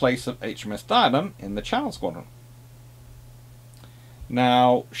take the place of HMS Diadem in the Channel Squadron.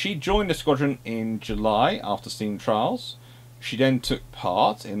 Now, she joined the squadron in July after steam trials. She then took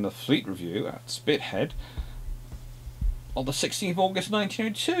part in the Fleet Review at Spithead on the 16th of August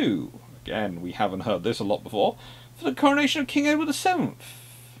 1902. Again, we haven't heard this a lot before, for the coronation of King Edward VII.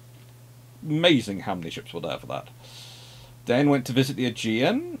 Amazing how many ships were there for that. Then went to visit the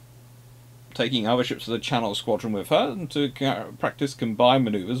Aegean, taking other ships of the Channel Squadron with her, and to practice combined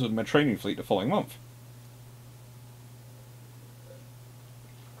manoeuvres with the Mediterranean fleet the following month.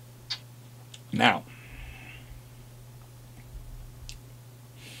 Now,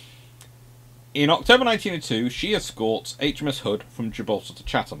 in October 1902, she escorts HMS Hood from Gibraltar to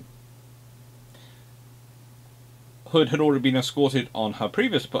Chatham. Hood had already been escorted on her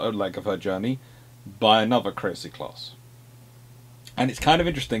previous leg of her journey by another Cressy class. And it's kind of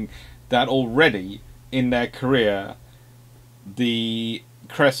interesting that already in their career, the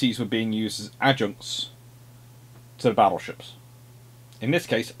Cressys were being used as adjuncts to the battleships. In this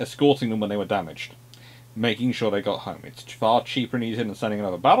case, escorting them when they were damaged, making sure they got home. It's far cheaper and easier than sending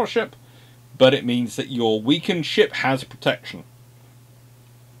another battleship, but it means that your weakened ship has protection,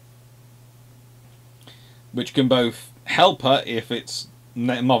 which can both help her if it's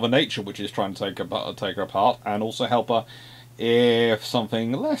Mother Nature which is trying to take her apart, and also help her if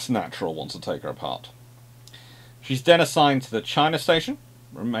something less natural wants to take her apart. She's then assigned to the China Station,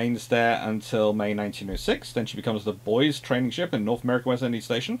 remains there until May 1906, then she becomes the boys' training ship in North American West Indies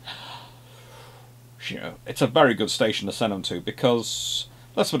Station. It's a very good station to send them to, because,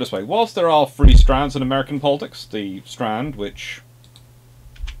 let's put it this way, whilst there are 3 strands in American politics, the strand which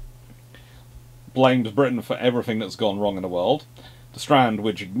blames Britain for everything that's gone wrong in the world, the strand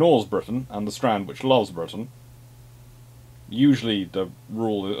which ignores Britain, and the strand which loves Britain. Usually the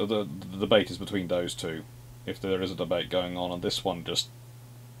debate is between those two, if there is a debate going on, and this one just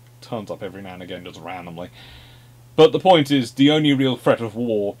turns up every now and again, just randomly. But the point is, the only real threat of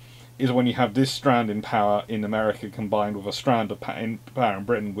war is when you have this strand in power in America combined with a strand of power in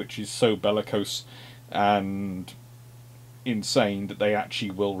Britain, which is so bellicose and insane that they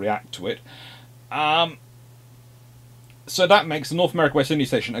actually will react to it. So that makes the North America West India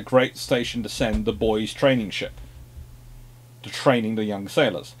Station a great station to send the boys' training ship, to training the young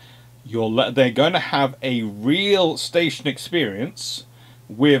sailors. They're going to have a real station experience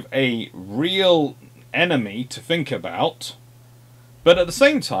with a real enemy to think about, but at the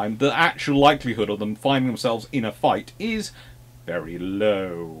same time, the actual likelihood of them finding themselves in a fight is very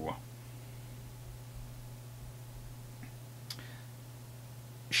low.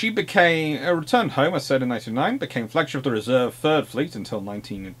 She returned home, as said, in 1909, became flagship of the Reserve 3rd Fleet until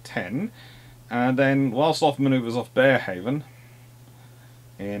 1910, and then, whilst off manoeuvres off Berehaven,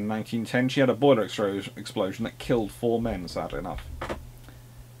 in 1910, she had a boiler explosion that killed 4 men, sadly enough.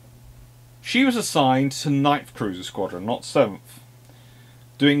 She was assigned to 9th Cruiser Squadron, not 7th,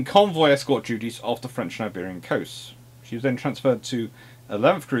 doing convoy escort duties off the French and Iberian coasts. She was then transferred to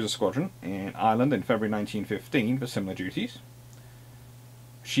 11th Cruiser Squadron in Ireland in February 1915 for similar duties.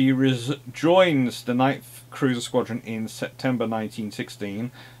 She joins the 9th Cruiser Squadron in September 1916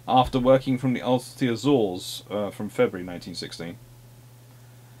 after working from the Azores from February 1916.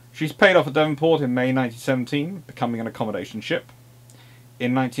 She's paid off at Devonport in May 1917, becoming an accommodation ship.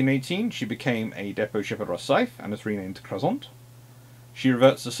 In 1918, she became a depot ship at Rosyth and is renamed to Crescent. She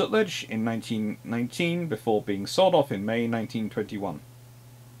reverts to Sutlej in 1919 before being sold off in May 1921.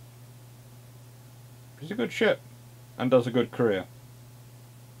 She's a good ship and does a good career.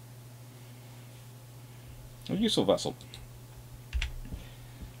 A useful vessel.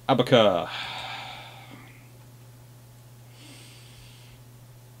 Abakur.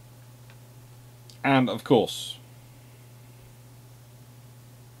 And, of course,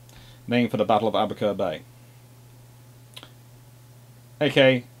 named for the Battle of Abakur Bay,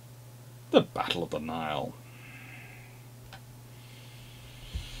 aka the Battle of the Nile.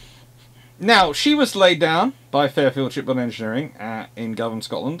 Now, she was laid down by Fairfield Shipbuilding Engineering in Govan,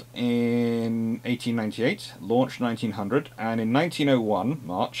 Scotland in 1898, launched 1900, and in 1901,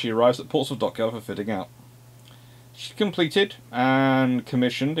 March, she arrives at Portsmouth Dockyard for fitting out. She completed and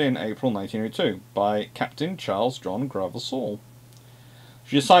commissioned in April 1902 by Captain Charles John Gravel Saul.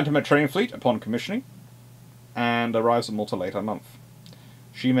 She assigned to Mediterranean Fleet upon commissioning and arrives at Malta later that month.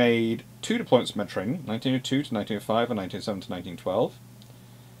 She made 2 deployments to Mediterranean, 1902 to 1905 and 1907 to 1912.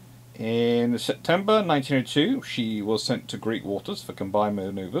 In September 1902, she was sent to Greek waters for combined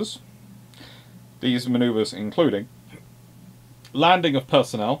manoeuvres. These manoeuvres including landing of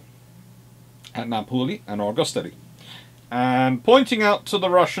personnel at Nampuli and Orgosteri, and pointing out to the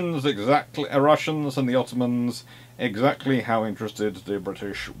Russians and the Ottomans exactly how interested the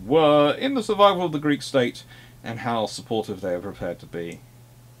British were in the survival of the Greek state and how supportive they were prepared to be.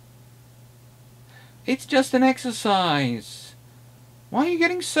 It's just an exercise. Why are you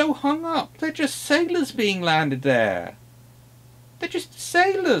getting so hung up? They're just sailors being landed there. They're just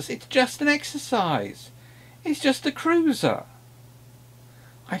sailors. It's just an exercise. It's just a cruiser.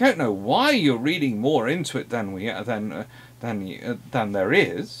 I don't know why you're reading more into it than there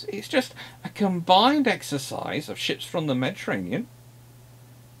is. It's just a combined exercise of ships from the Mediterranean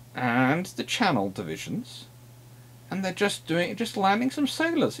and the Channel divisions, and they're just landing some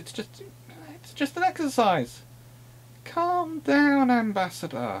sailors. It's just an exercise. Calm down,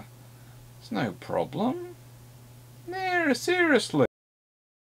 Ambassador. It's no problem. No, seriously.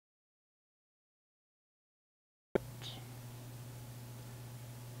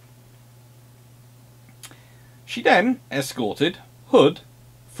 She then escorted Hood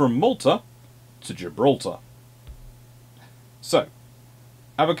from Malta to Gibraltar. So,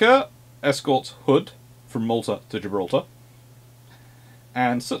 Abakur escorts Hood from Malta to Gibraltar,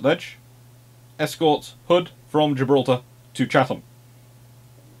 and Sutlej escorts Hood from Gibraltar to Chatham.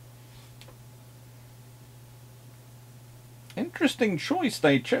 Interesting choice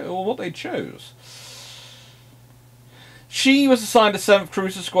what they chose. She was assigned to 7th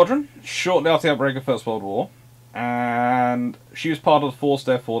Cruiser Squadron shortly after the outbreak of the First World War, and she was part of the force,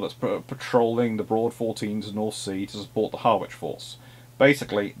 therefore, that's patrolling the Broad 14's North Sea to support the Harwich Force.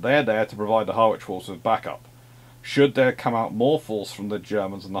 Basically, they're there to provide the Harwich Force with backup, should there come out more force from the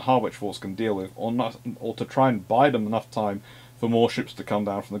Germans than the Harwich Force can deal with, or to try and buy them enough time for more ships to come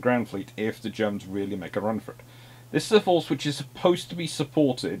down from the Grand Fleet if the Germans really make a run for it. This is a force which is supposed to be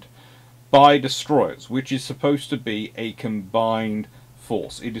supported by destroyers, which is supposed to be a combined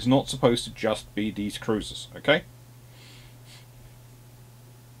force. It is not supposed to just be these cruisers, okay?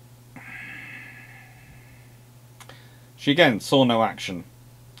 She again saw no action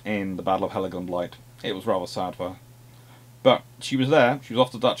in the Battle of Heligoland Light. It was rather sad for her. But she was there, she was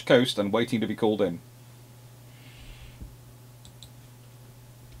off the Dutch coast and waiting to be called in.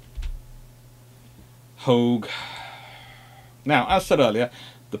 Hogue. Now, as said earlier,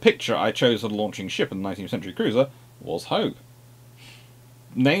 the picture I chose for the launching ship in the 19th century cruiser was Hogue.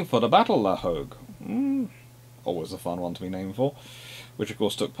 Named for the Battle of La Hogue. Always a fun one to be named for. Which of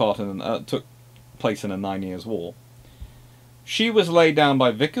course took place in the 9 Years' War. She was laid down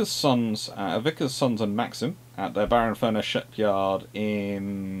by Vickers, Sons and Maxim at their Baron Furnace shipyard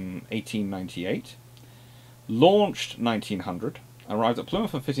in 1898. Launched 1900, arrived at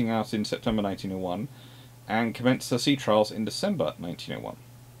Plymouth for fitting out in September 1901, and commenced her sea trials in December 1901.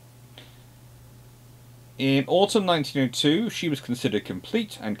 In autumn 1902, she was considered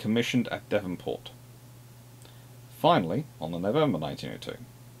complete and commissioned at Devonport. Finally, on the November 1902,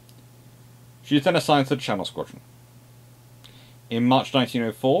 she was then assigned to the Channel Squadron. In March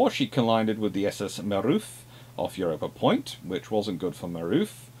 1904, she collided with the SS Maruf off Europa Point, which wasn't good for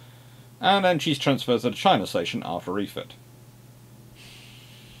Maruf, and then she's transferred to the China Station after refit.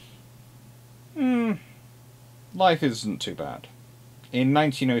 Life isn't too bad. In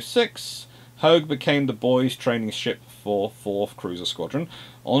 1906, Hogue became the boys' training ship for 4th Cruiser Squadron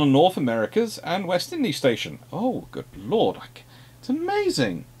on the North Americas and West Indies Station. Oh, good lord, it's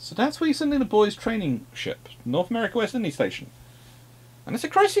amazing! So that's where you're sending the boys' training ship, North America West Indies Station. And it's a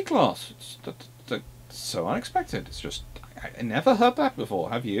Cressy class. It's so unexpected. It's just, I never heard that before.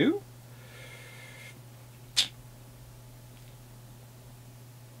 Have you?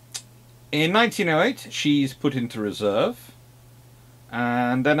 In 1908, she's put into reserve,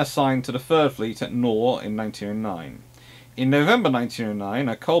 and then assigned to the 3rd Fleet at Nore in 1909. In November 1909,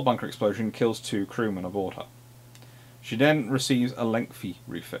 a coal bunker explosion kills 2 crewmen aboard her. She then receives a lengthy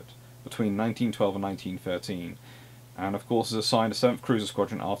refit between 1912 and 1913, and of course is assigned to 7th Cruiser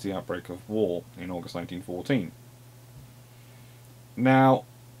Squadron after the outbreak of war in August 1914. Now,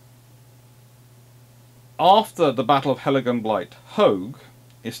 after the Battle of Heligan Blight, Hogue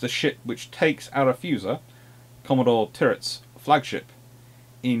is the ship which takes Arethusa, Commodore Tirrett's flagship,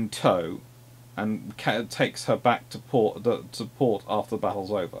 in tow and takes her back to port after the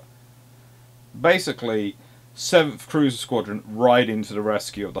battle's over. Basically, 7th Cruiser Squadron ride into the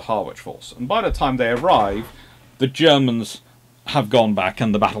rescue of the Harwich Force, and by the time they arrive, the Germans have gone back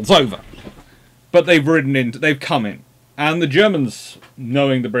and the battle's over. But they've come in. And the Germans,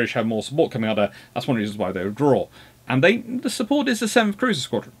 knowing the British have more support coming out there, that's one of the reasons why they withdraw. And the support is the 7th Cruiser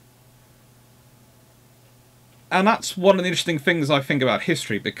Squadron. And that's one of the interesting things I think about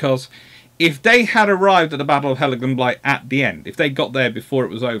history, because if they had arrived at the Battle of Heligan Blight at the end, if they got there before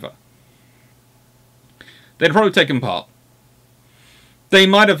it was over, they'd probably taken part. They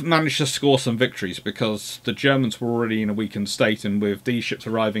might have managed to score some victories because the Germans were already in a weakened state, and with these ships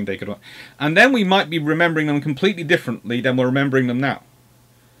arriving, they could. And then we might be remembering them completely differently than we're remembering them now.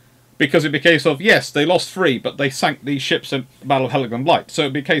 Because it'd be a case of, yes, they lost 3, but they sank these ships in the Battle of Heligan Blight. So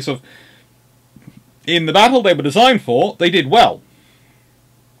it'd be a case of, in the battle they were designed for, they did well.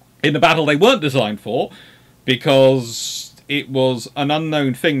 In the battle they weren't designed for, because it was an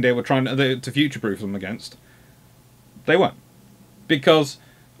unknown thing they were trying to future-proof them against, they weren't. Because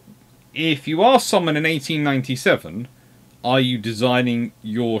if you ask someone in 1897, are you designing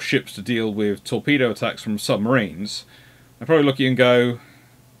your ships to deal with torpedo attacks from submarines, they'll probably look at you and go,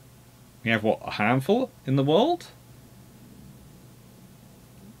 we have, what, a handful in the world?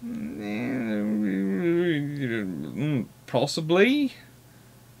 Possibly.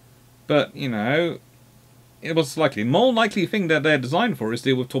 But, you know, it was likely. The more likely thing that they're designed for is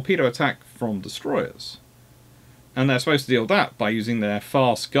deal with torpedo attack from destroyers. And they're supposed to deal with that by using their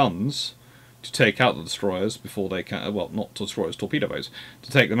fast guns to take out the destroyers before they can, well, not destroyers, torpedo boats, to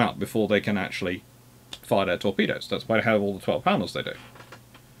take them out before they can actually fire their torpedoes. That's why they have all the 12-pounders they do.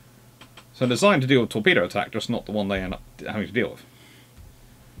 So they're designed to deal with torpedo attack, just not the one they end up having to deal with.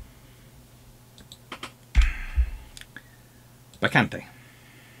 Bacchante.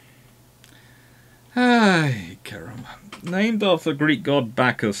 Ay, caramba. Named after the Greek god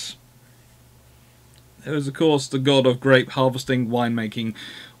Bacchus, who is, of course, the god of grape harvesting, winemaking,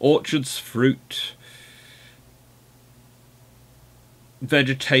 orchards, fruit,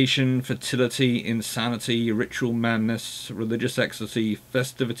 vegetation, fertility, insanity, ritual madness, religious ecstasy,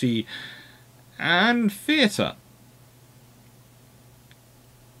 festivity, and theatre.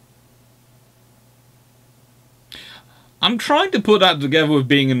 I'm trying to put that together with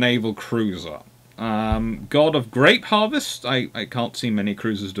being a naval cruiser. God of grape harvest, I can't see many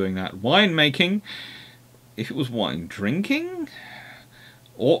cruisers doing that. Winemaking, if it was wine drinking.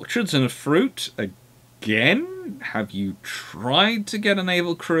 Orchards and fruit, again? Have you tried to get a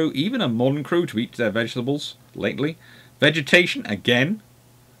naval crew, even a modern crew, to eat their vegetables lately? Vegetation, again.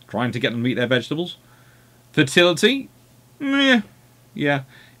 Trying to get them to eat their vegetables. Fertility? Meh. Yeah.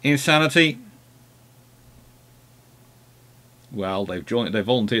 Insanity? Well, they've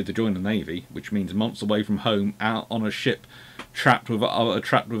volunteered to join the Navy, which means months away from home, out on a ship, trapped with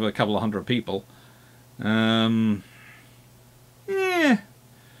a couple of hundred people. Yeah.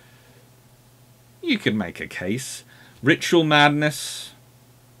 You could make a case. Ritual madness.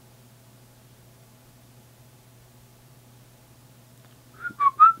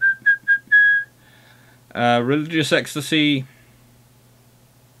 Religious ecstasy.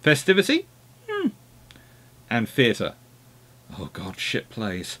 Festivity. And theatre. Oh God, shit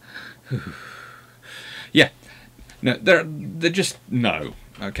plays. Yeah. No, they're just no.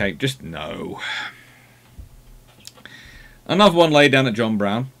 Okay, just no. Another one laid down at John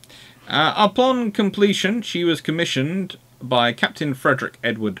Brown. Upon completion, she was commissioned by Captain Frederick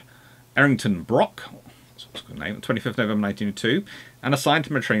Edward Errington Brock, that's his good name, 25th November 1902, and assigned to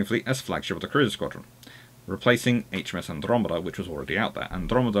the Mediterranean Fleet as flagship of the cruiser squadron, replacing HMS Andromeda, which was already out there.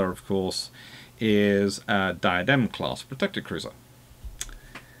 Andromeda, of course, is a Diadem-class protected cruiser.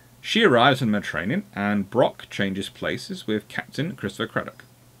 She arrives in the Mediterranean, and Brock changes places with Captain Christopher Craddock,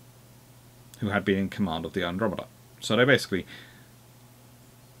 who had been in command of the Andromeda. So they basically...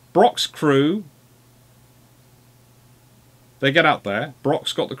 Brock's crew... They get out there.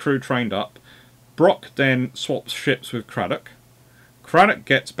 Brock's got the crew trained up. Brock then swaps ships with Craddock. Craddock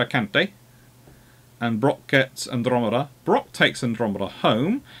gets Bacchante. And Brock gets Andromeda. Brock takes Andromeda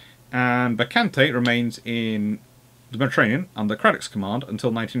home. And Bacchante remains in the Mediterranean under Craddock's command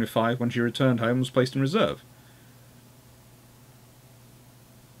until 1905, when she returned home and was placed in reserve.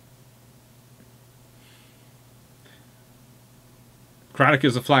 Craddock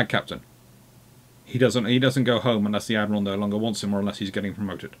is a flag captain. He doesn't go home unless the admiral no longer wants him, or unless he's getting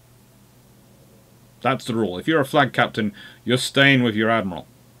promoted. That's the rule. If you're a flag captain, you're staying with your admiral.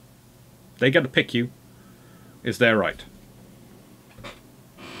 They get to pick you. It's their right.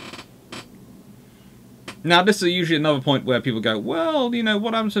 Now, this is usually another point where people go, well, you know,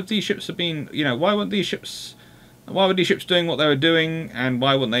 what happens if these ships have been, you know, why were these ships doing what they were doing, and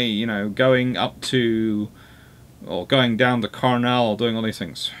why weren't they, you know, going up to, or going down to Cornell, or doing all these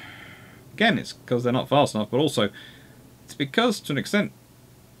things? Again, it's because they're not fast enough, but also, it's because, to an extent,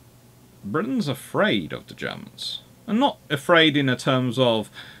 Britain's afraid of the Germans. And not afraid in the terms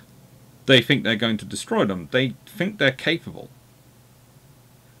of they think they're going to destroy them. They think they're capable.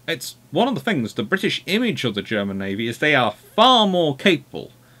 It's one of the things, the British image of the German Navy is they are far more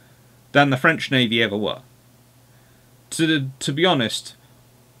capable than the French Navy ever were. To be honest,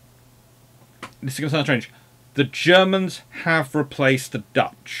 this is going to sound strange, the Germans have replaced the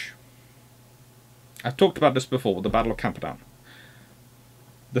Dutch. I've talked about this before with the Battle of Camperdown.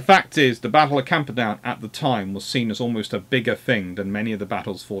 The fact is, the Battle of Camperdown at the time was seen as almost a bigger thing than many of the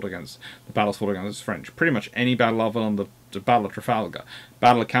battles fought against the French. Pretty much any battle other than the Battle of Trafalgar.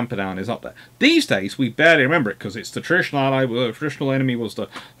 Battle of Camperdown is up there. These days, we barely remember it because it's the traditional ally, the traditional enemy was the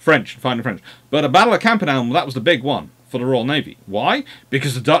French, fighting the French. But the Battle of Camperdown, well, that was the big one for the Royal Navy. Why?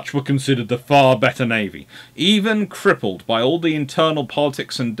 Because the Dutch were considered the far better navy. Even crippled by all the internal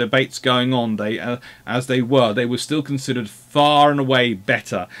politics and debates going on, as they were still considered far and away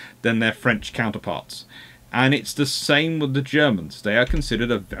better than their French counterparts. And it's the same with the Germans. They are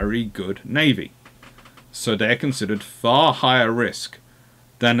considered a very good navy. So they are considered far higher risk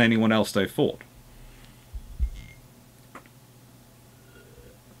than anyone else they fought.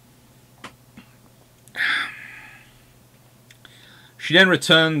 She then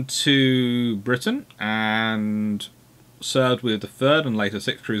returned to Britain and served with the 3rd and later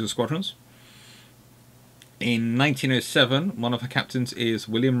 6th Cruiser Squadrons. In 1907, one of her captains is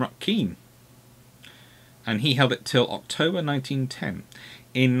William Ruck Keene, and he held it till October 1910.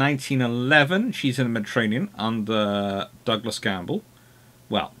 In 1911, she's in the Mediterranean under Douglas Gamble.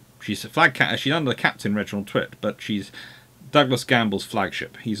 Well, she's she's under the captain Reginald Twitt, but she's Douglas Gamble's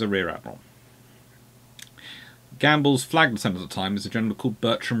flagship. He's a rear admiral. Gamble's flag lieutenant at the time is a gentleman called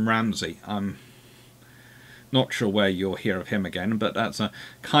Bertram Ramsay. I'm not sure where you'll hear of him again, but that's a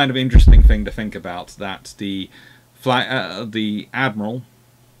kind of interesting thing to think about, that the admiral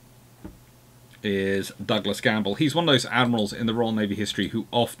is Douglas Gamble. He's one of those admirals in the Royal Navy history who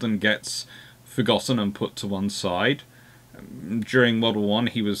often gets forgotten and put to one side. During World War I,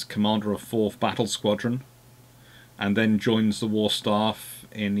 he was commander of 4th Battle Squadron, and then joins the War Staff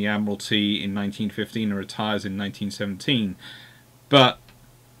in the Admiralty in 1915 and retires in 1917. But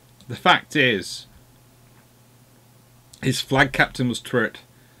the fact is, his flag captain was Twitt.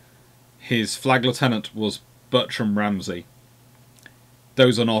 His flag lieutenant was Bertram Ramsay.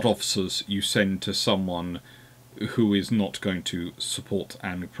 Those are not officers you send to someone who is not going to support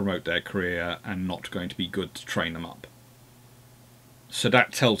and promote their career and not going to be good to train them up. So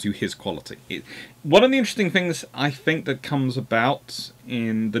that tells you his quality. One of the interesting things I think that comes about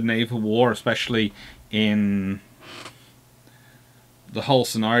in the naval war, especially in the whole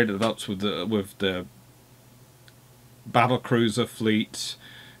scenario that develops with the battle cruiser fleet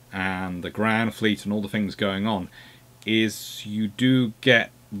and the grand fleet and all the things going on, is you do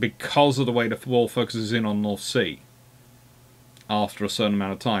get, because of the way the war focuses in on North Sea after a certain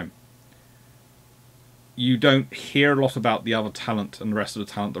amount of time, you don't hear a lot about the other talent and the rest of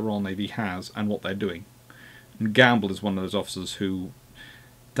the talent the Royal Navy has and what they're doing. And Gamble is one of those officers who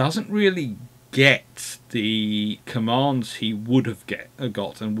doesn't really get the commands he would have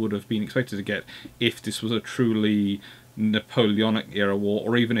got and would have been expected to get if this was a truly Napoleonic era war,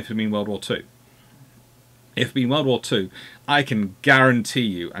 or even if it had been World War II. If it had been World War II, I can guarantee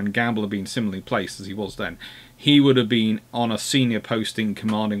you, and Gamble had been similarly placed as he was then, he would have been on a senior posting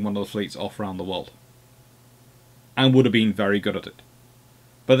commanding one of the fleets off around the world. And would have been very good at it.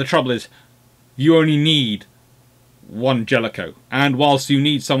 But the trouble is, you only need one Jellicoe. And whilst you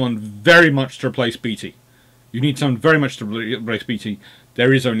need someone very much to replace Beatty, there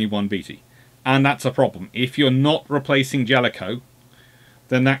is only one Beatty. And that's a problem. If you're not replacing Jellicoe,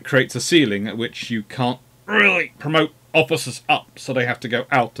 then that creates a ceiling at which you can't really promote officers up, so they have to go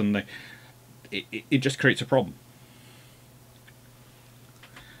out, and it just creates a problem.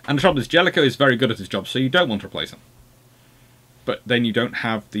 And the trouble is, Jellicoe is very good at his job, so you don't want to replace him. But then you don't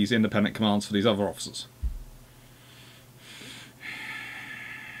have these independent commands for these other officers.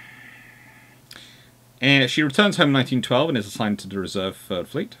 She returns home in 1912 and is assigned to the Reserve Third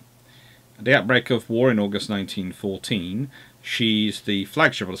Fleet. At the outbreak of war in August 1914, she's the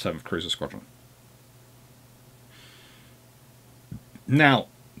flagship of the 7th Cruiser Squadron. Now,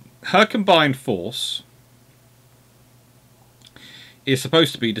 her combined force is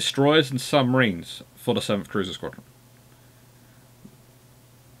supposed to be destroyers and submarines for the 7th Cruiser Squadron.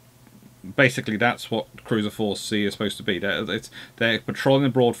 Basically, that's what Cruiser Force C is supposed to be. They're patrolling the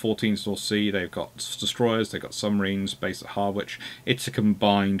broad 14th North Sea. They've got destroyers, they've got submarines based at Harwich. It's a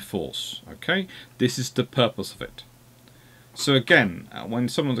combined force. Okay, this is the purpose of it. So again, when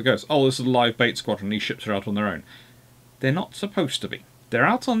someone goes, "Oh, this is a live bait squadron. These ships are out on their own," they're not supposed to be. They're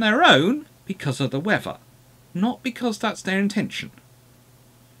out on their own because of the weather, not because that's their intention.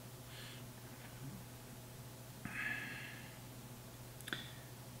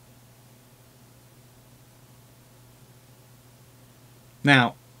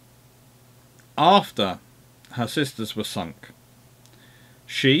 Now, after her sisters were sunk,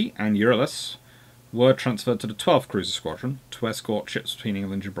 she and Euryalus were transferred to the 12th Cruiser Squadron to escort ships between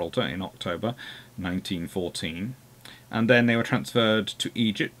England and Gibraltar in October 1914, and then they were transferred to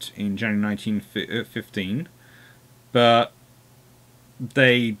Egypt in January 1915, but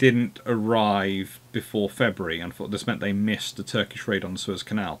they didn't arrive before February, and this meant they missed the Turkish raid on the Suez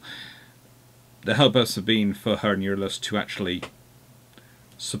Canal. The hope has been for her and Euryalus to actually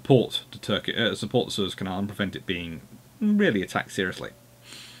support the Suez Canal and prevent it being really attacked seriously.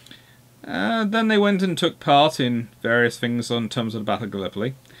 Then they went and took part in various things in terms of the Battle of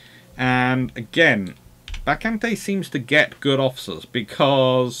Gallipoli, and again, Bacchante seems to get good officers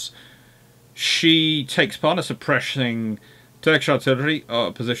because she takes part in suppressing Turkish artillery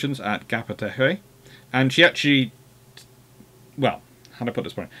positions at Gapatepe, and she actually, well, how do I put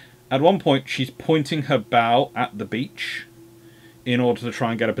this point? At one point, she's pointing her bow at the beach in order to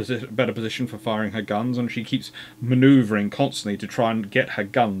try and get a better position for firing her guns, and she keeps manoeuvring constantly to try and get her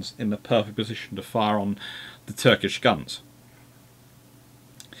guns in the perfect position to fire on the Turkish guns.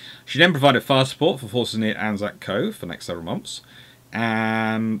 She then provided fire support for forces near Anzac Cove for the next several months,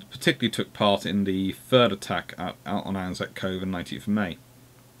 and particularly took part in the third attack out on Anzac Cove on 19th of May.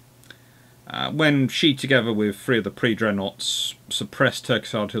 When she, together with 3 of the pre-dreadnoughts, suppressed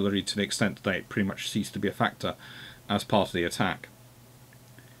Turkish artillery to the extent that they pretty much ceased to be a factor as part of the attack.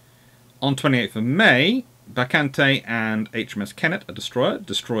 On 28th of May, Bacchante and HMS Kennet, a destroyer,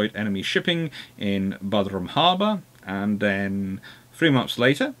 destroyed enemy shipping in Bodrum Harbour, and then 3 months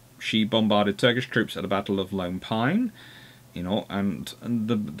later, she bombarded Turkish troops at the Battle of Lone Pine, then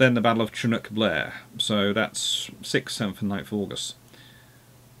the Battle of Chinook Blair. So that's 6th, 7th, and 9th of August.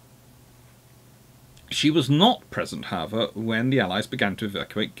 She was not present, however, when the Allies began to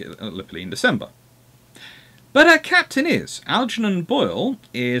evacuate Gallipoli in December. But her captain is. Algernon Boyle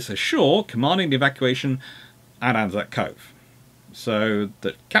is ashore commanding the evacuation at Anzac Cove. So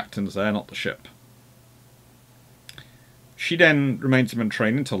the captain's there, not the ship. She then remains in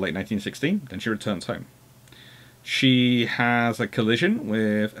training until late 1916, then she returns home. She has a collision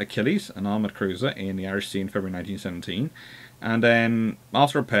with Achilles, an armoured cruiser, in the Irish Sea in February 1917, and then,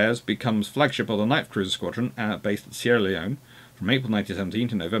 after repairs, becomes flagship of the 9th Cruiser Squadron based at Sierra Leone from April 1917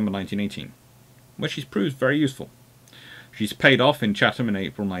 to November 1918, where she's proved very useful. She's paid off in Chatham in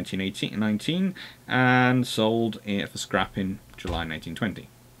April 1919 and sold it for scrap in July 1920.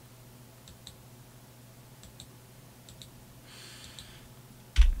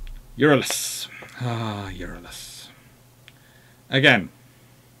 Euryalus. Euryalus. Again.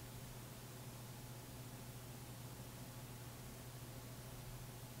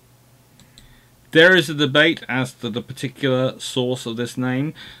 There is a debate as to the particular source of this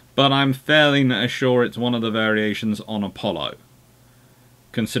name, but I'm fairly sure it's one of the variations on Apollo,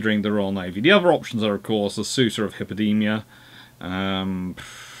 considering the Royal Navy. The other options are, of course, the suitor of Hippodamia.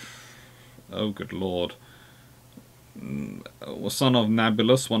 Oh, good lord. Son of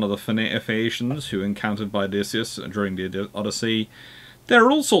Nabulus, one of the Phaeacians who encountered by Odysseus during the Odyssey. There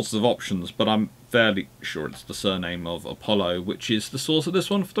are all sorts of options, but I'm fairly sure it's the surname of Apollo, which is the source of this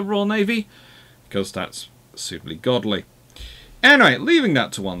one for the Royal Navy, because that's suitably godly. Anyway, leaving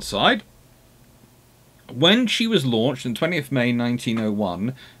that to one side, when she was launched on 20th May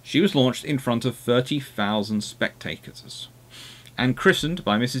 1901, she was launched in front of 30,000 spectators, and christened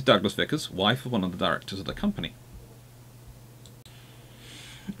by Mrs. Douglas Vickers, wife of one of the directors of the company.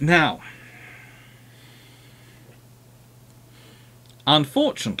 Now,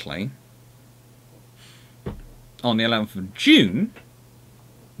 unfortunately, on the 11th of June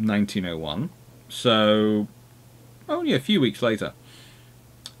 1901, so only a few weeks later,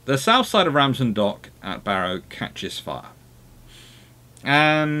 the south side of Ramsden Dock at Barrow catches fire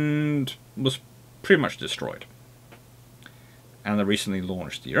and was pretty much destroyed. And the recently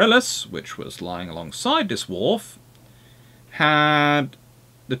launched Euryalus, which was lying alongside this wharf, had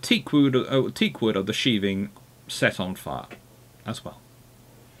the teak wood of the sheathing set on fire as well.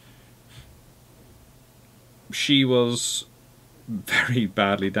 She was very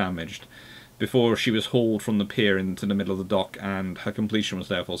badly damaged before she was hauled from the pier into the middle of the dock, and her completion was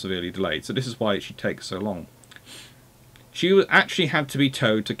therefore severely delayed. So this is why she takes so long. She actually had to be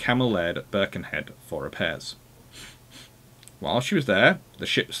towed to Camel Laird at Birkenhead for repairs. While she was there, the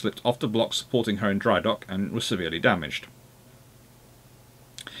ship slipped off the blocks supporting her in dry dock and was severely damaged.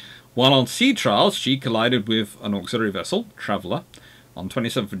 While on sea trials, she collided with an auxiliary vessel, Traveller, on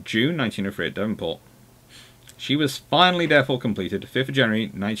 27th of June 1903 at Devonport. She was finally therefore completed 5th of January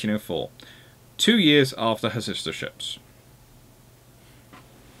 1904, 2 years after her sister ships.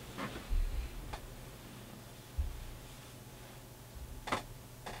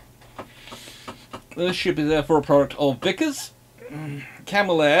 This ship is therefore a product of Vickers,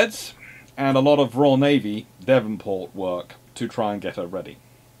 Camel Laird's, and a lot of Royal Navy Devonport work to try and get her ready.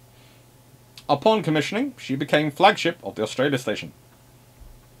 Upon commissioning, she became flagship of the Australia Station.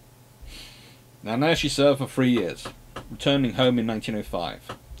 And there she served for 3 years, returning home in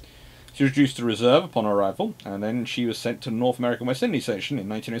 1905. She was reduced to reserve upon arrival, and then she was sent to the North American West Indies Station in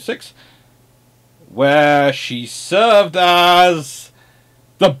 1906, where she served as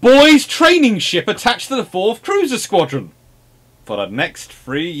the boys' training ship attached to the 4th Cruiser Squadron for the next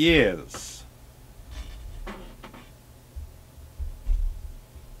 3 years.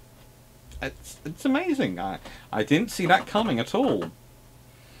 It's amazing. I didn't see that coming at all.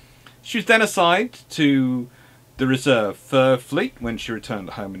 She was then assigned to the Reserve 3rd Fleet when she returned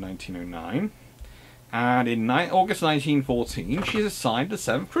home in 1909. And in August 1914, she is assigned to the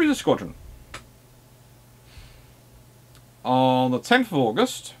 7th Cruiser Squadron. On the 10th of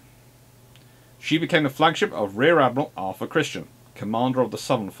August, she became the flagship of Rear Admiral Arthur Christian, commander of the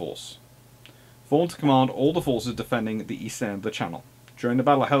Southern Force, formed to command all the forces defending the eastern end of the Channel. During the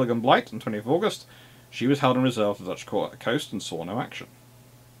Battle of Heligan Blight on 20th of August, she was held in reserve to the Dutch coast and saw no action.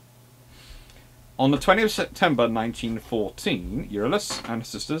 On the 20th of September 1914, Euryalus and her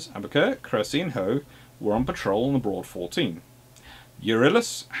sisters Abaca, Cressy and Hoe were on patrol on the Broad 14.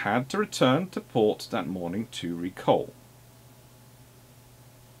 Euryalus had to return to port that morning to recoal.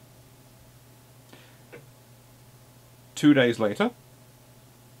 Two days later,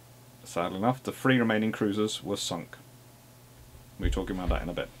 sadly enough, the 3 remaining cruisers were sunk. We'll be talking about that in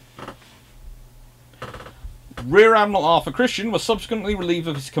a bit. Rear Admiral Arthur Christian was subsequently relieved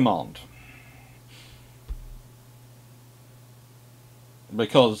of his command,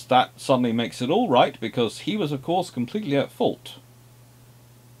 because that suddenly makes it all right, because he was of course completely at fault.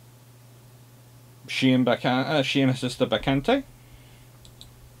 She and her sister Bacante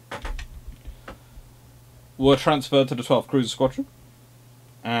were transferred to the 12th Cruiser Squadron,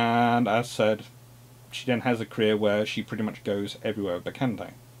 and as said, she then has a career where she pretty much goes everywhere with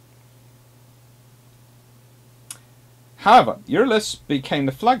Bacante. However, Euryalus became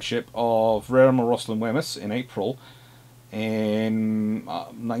the flagship of Rear Admiral Rosalind Wemyss in April in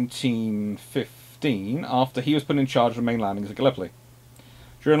 1915 after he was put in charge of the main landings at Gallipoli.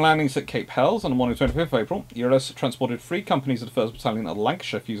 During landings at Cape Helles on the morning of 25th of April, Euryalus transported 3 companies of the 1st Battalion of the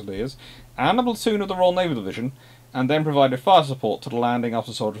Lancashire Fusiliers and a platoon of the Royal Naval Division, and then provided fire support to the landing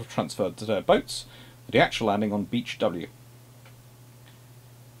after soldiers were transferred to their boats for the actual landing on Beach W.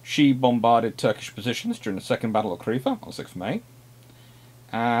 She bombarded Turkish positions during the Second Battle of Cressy on 6th May,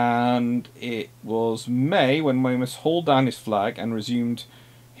 and it was May when Wemyss hauled down his flag and resumed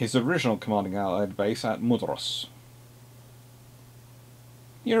his original commanding Allied base at Mudros.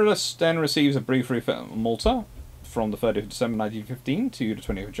 Euryalus then receives a brief refit at Malta from the 30th of December 1915 to the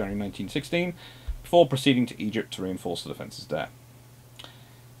 20th of January 1916, before proceeding to Egypt to reinforce the defences there.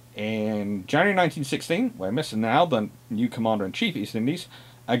 In January 1916, Wemyss, now the new Commander-in-Chief East Indies,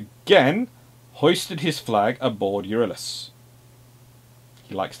 again hoisted his flag aboard Euryalus.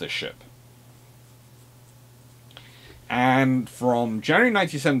 He likes this ship. And from January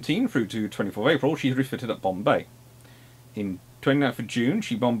 1917 through to 24th of April, she's refitted at Bombay. In 29th of June,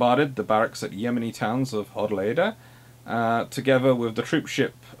 she bombarded the barracks at Yemeni towns of Hodeida, together with the troop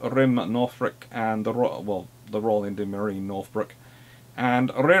ship Rim Northbrook and the Royal Indian Marine Northbrook,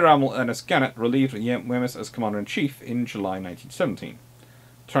 and Rear Admiral Ernest Gannett relieved Wemyss as Commander-in-Chief in July 1917,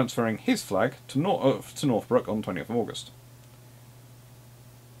 transferring his flag to Northbrook on 20th of August.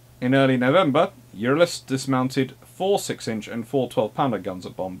 In early November, Euryalus dismounted 4 6-inch and 4 12-pounder guns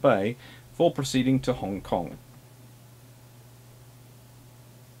at Bombay before proceeding to Hong Kong.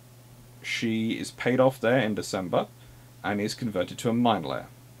 She is paid off there in December and is converted to a mine layer.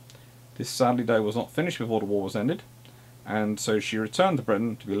 This sadly though was not finished before the war was ended, and so she returned to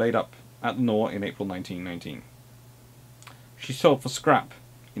Britain to be laid up at the Nore in April 1919. She sold for scrap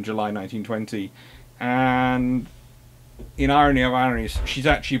in July 1920, and in irony of ironies, she's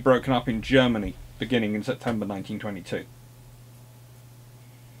actually broken up in Germany beginning in September 1922.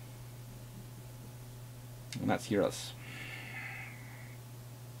 And that's Euryalus.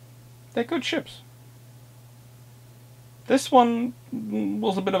 They're good ships. This one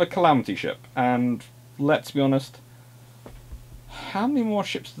was a bit of a calamity ship, and let's be honest, how many more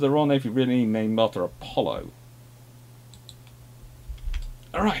ships does the Royal Navy really name after Apollo?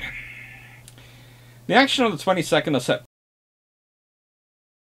 Alright. The action on the 22nd of September.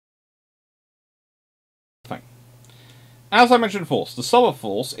 As I mentioned before, the Summer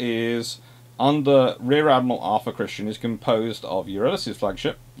Force is under Rear Admiral Arthur Christian, is composed of Euryalus'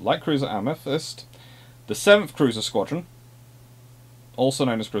 flagship, light cruiser Amethyst, the 7th Cruiser Squadron, also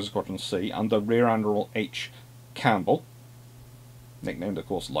known as Cruiser Squadron C, under Rear Admiral H. Campbell, nicknamed of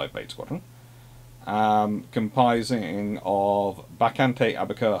course Live Bait Squadron, comprising of Bacante,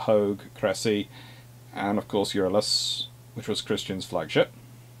 Abaca, Hogue, Cressy, and of course Euryalus, which was Christian's flagship.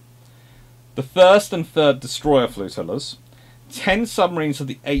 The 1st and 3rd Destroyer Flotillas, 10 submarines of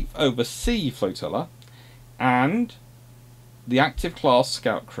the 8th Oversea Flotilla, and the active class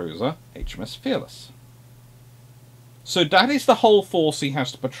scout cruiser HMS Fearless. So that is the whole force he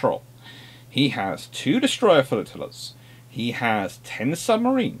has to patrol. He has 2 destroyer flotillas, he has 10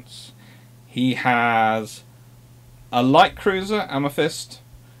 submarines, he has a light cruiser Amethyst,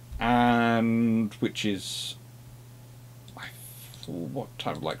 and which is, what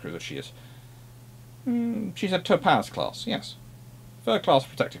type of light cruiser she is? She's a Topaz class, yes. 3rd class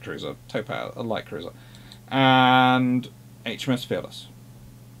protected cruiser, Topaz, a light cruiser, and HMS Fearless.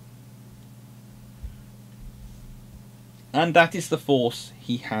 And that is the force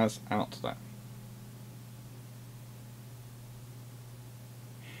he has out there.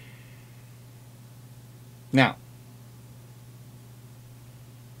 Now,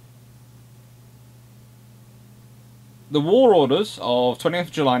 the war orders of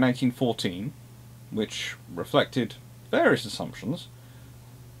 20th July 1914, which reflected various assumptions,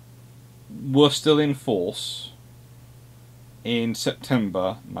 were still in force in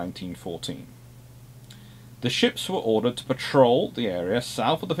September 1914. The ships were ordered to patrol the area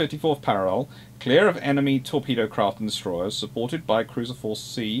south of the 54th parallel, clear of enemy torpedo craft and destroyers, supported by Cruiser Force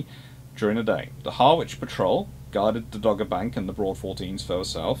C during the day. The Harwich Patrol guarded the Dogger Bank and the Broad 14s further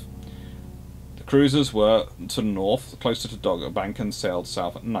south. The cruisers were to the north, closer to Dogger Bank, and sailed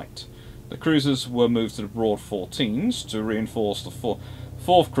south at night. The cruisers were moved to the Broad 14s to reinforce the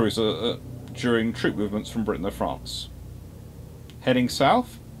 4th cruiser during troop movements from Britain to France. Heading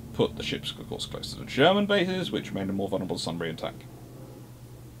south put the ships, of course, closer to German bases, which made them more vulnerable to submarine attack.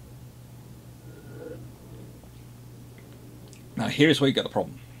 Now here's where you get the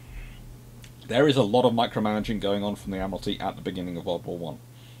problem. There is a lot of micromanaging going on from the Admiralty at the beginning of World War One.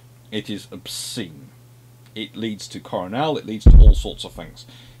 It is obscene. It leads to Coronel, it leads to all sorts of things,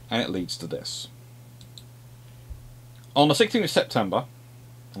 and it leads to this. On the 16th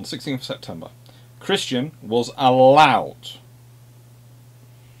of September, Christian was allowed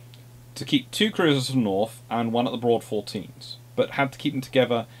to keep 2 cruisers to the north and 1 at the Broad 14s, but had to keep them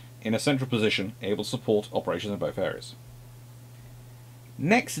together in a central position, able to support operations in both areas.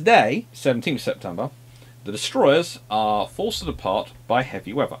 Next day, 17th September, the destroyers are forced to depart by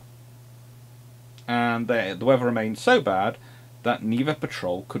heavy weather. And the weather remained so bad that neither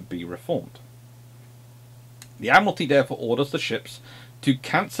patrol could be reformed. The Admiralty therefore orders the ships to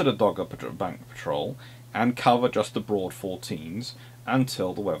cancel the Dogger Bank patrol and cover just the Broad 14s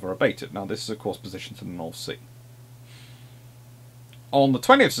until the weather abated. Now this is of course positioned to the North Sea. On the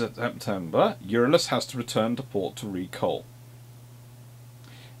 20th of September, Euryalus has to return to port to recoal.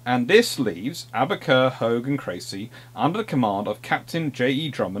 And this leaves Aboukir, Hogue and Cressy under the command of Captain J.E.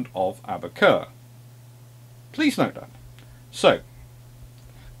 Drummond of Aboukir. Please note that. So,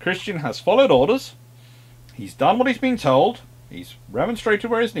 Christian has followed orders, he's done what he's been told, he's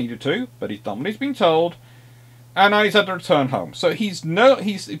remonstrated where he's needed to, but he's done what he's been told, and now he's had to return home. So he's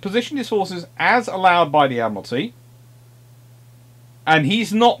positioned his forces as allowed by the Admiralty, and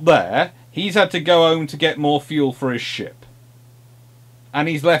he's not there. He's had to go home to get more fuel for his ship. And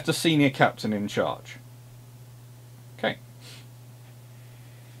he's left a senior captain in charge. Okay.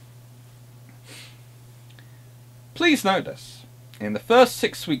 Please note this. In the first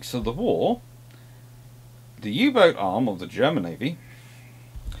 6 weeks of the war, the U-boat arm of the German Navy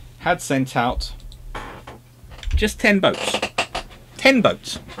had sent out just 10 boats. 10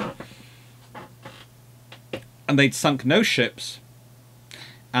 boats. And they'd sunk no ships,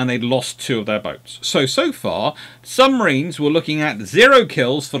 and they'd lost 2 of their boats. So far, submarines were looking at 0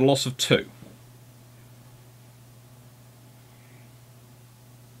 kills for the loss of 2.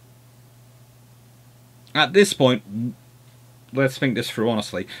 At this point, let's think this through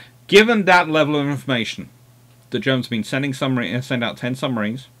honestly. Given that level of information, the Germans have been send out 10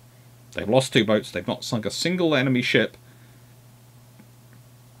 submarines, they've lost 2 boats, they've not sunk a single enemy ship.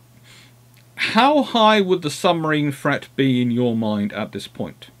 How high would the submarine threat be in your mind at this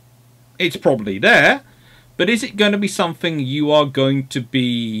point? It's probably there, but is it going to be something you are going to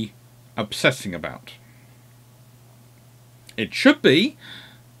be obsessing about? It should be,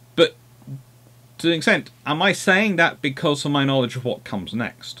 but to an extent, am I saying that because of my knowledge of what comes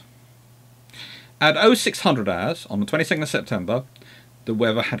next? At 0600 hours, on the 22nd of September, the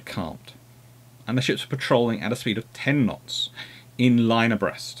weather had calmed, and the ships were patrolling at a speed of 10 knots, in line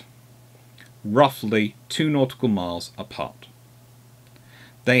abreast, roughly 2 nautical miles apart.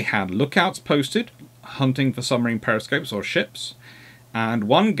 They had lookouts posted, hunting for submarine periscopes or ships, and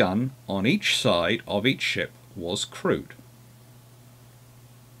 1 gun on each side of each ship was crewed.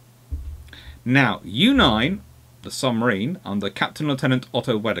 Now, U-9, the submarine, under Captain Lieutenant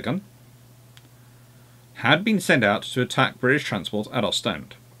Otto Weddergun, had been sent out to attack British transport at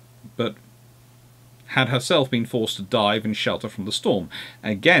Ostend, but had herself been forced to dive and shelter from the storm.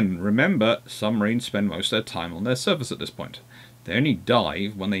 Again, remember, submarines spend most of their time on their surface at this point. They only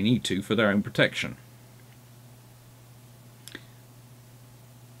dive when they need to for their own protection.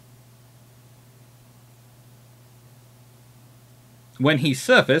 When he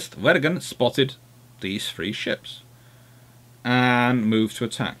surfaced, Weddergun spotted these 3 ships and moved to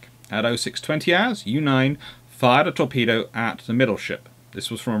attack. At 0620 hours, U-9 fired a torpedo at the middle ship.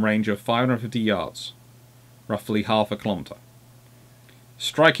 This was from a range of 550 yards, roughly half a kilometre,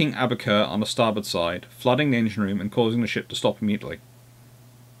 striking Aboukir on the starboard side, flooding the engine room and causing the ship to stop immediately.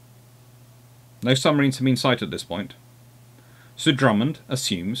 No submarines had been sighted at this point, so Drummond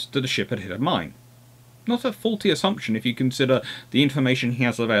assumes that the ship had hit a mine. Not a faulty assumption if you consider the information he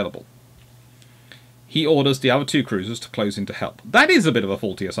has available. He orders the other 2 cruisers to close in to help. That is a bit of a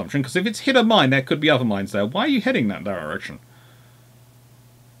faulty assumption, because if it's hit a mine, there could be other mines there. Why are you heading that direction?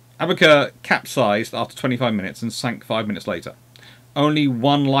 Aboukir capsized after 25 minutes and sank 5 minutes later. Only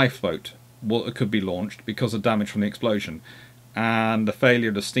 1 lifeboat could be launched because of damage from the explosion, and the failure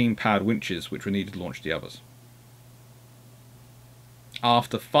of the steam-powered winches which were needed to launch the others.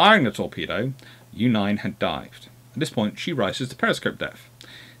 After firing the torpedo, U-9 had dived. At this point, she rises to periscope depth,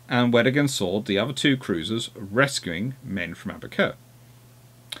 and Weddergun saw the other 2 cruisers rescuing men from Aboukir.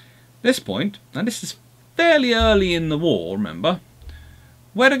 At this point, and this is fairly early in the war, remember,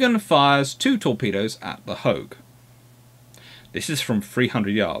 Weddergun fires 2 torpedoes at the Hogue. This is from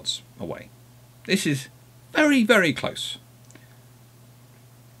 300 yards away. This is very, very close.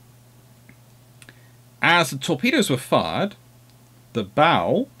 As the torpedoes were fired, the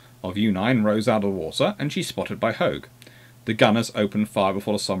bow of U-9 rose out of the water, and she's spotted by Hogue. The gunners opened fire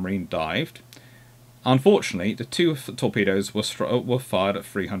before the submarine dived. Unfortunately, the two torpedoes were fired at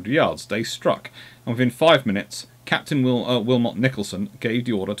 300 yards. They struck, and within 5 minutes, Captain Wilmot Nicholson gave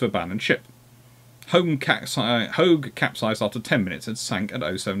the order to abandon ship. Hogue capsized after 10 minutes and sank at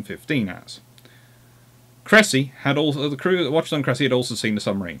 07:15 hours. The crew that watched on Cressy had also seen the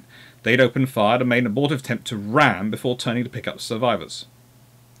submarine. They'd opened fire and made an abortive attempt to ram before turning to pick up survivors.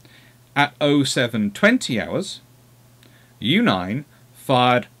 At 07:20 hours, U-9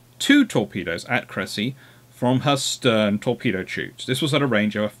 fired 2 torpedoes at Cressy from her stern torpedo tubes. This was at a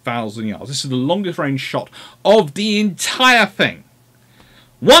range of 1,000 yards. This is the longest range shot of the entire thing.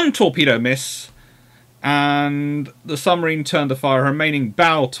 1 torpedo miss, and the submarine turned to fire a remaining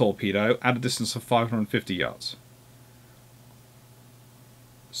bow torpedo at a distance of 550 yards.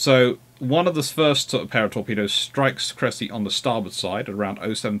 So one of the first pair of torpedoes strikes Cressy on the starboard side at around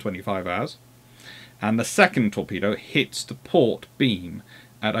 07:25 hours, and the second torpedo hits the port beam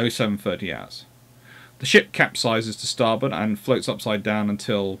at 07:30 hours. The ship capsizes to starboard and floats upside down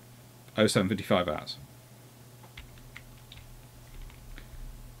until 07:55 hours.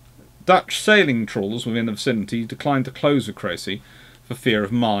 Dutch sailing trawlers within the vicinity declined to close with Cressy for fear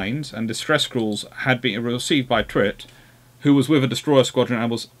of mines, and distress calls had been received by Truitt, who was with a destroyer squadron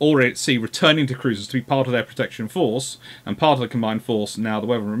and was already at sea returning to cruisers to be part of their protection force and part of the combined force now the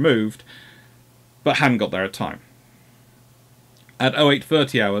weapon removed, but hadn't got there at time. At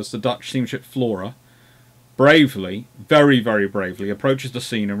 08:30 hours, the Dutch steamship Flora bravely, very, very bravely, approaches the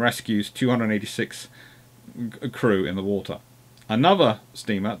scene and rescues 286 crew in the water. Another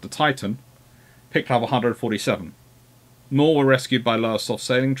steamer, the Titan, picked up 147. More were rescued by lower soft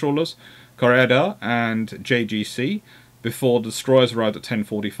sailing trawlers, Correda and JGC, before the destroyers arrived at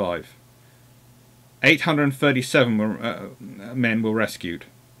 10:45. 837 men were rescued.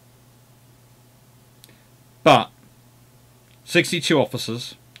 But 62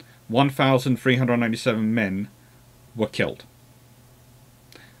 officers, 1,397 men were killed.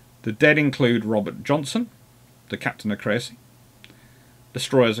 The dead include Robert Johnson, the captain of Cressy.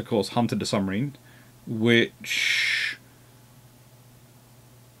 Destroyers, of course, hunted the submarine, which...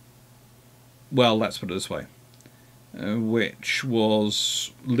 well, let's put it this way. Which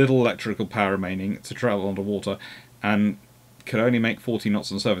was little electrical power remaining to travel underwater and could only make 40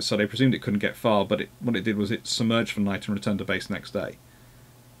 knots on the surface, so they presumed it couldn't get far, but what it did was it submerged for the night and returned to base the next day.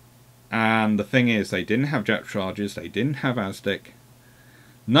 And the thing is, they didn't have jet charges, they didn't have ASDIC,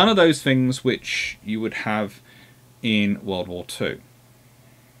 none of those things which you would have in World War II.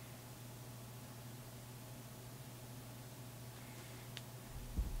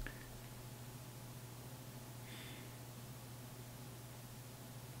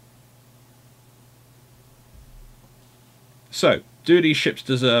 So, do these ships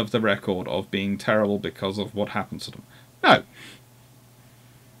deserve the record of being terrible because of what happens to them? No.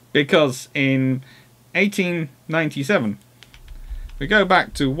 Because in 1897, we go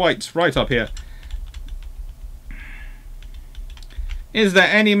back to White's right up here. Is there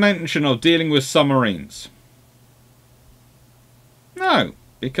any mention of dealing with submarines? No,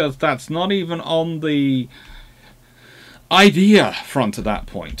 because that's not even on the idea front at that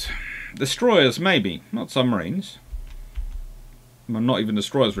point. Destroyers, maybe, not submarines. Well, not even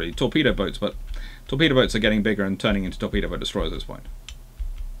destroyers, really. Torpedo boats, but torpedo boats are getting bigger and turning into torpedo boat destroyers at this point.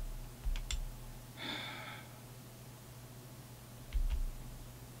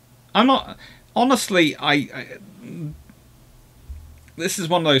 I'm not... honestly, this is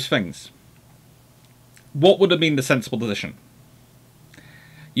one of those things. What would have been the sensible decision?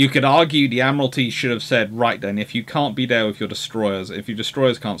 You could argue the Admiralty should have said, right then, if you can't be there with your destroyers, if your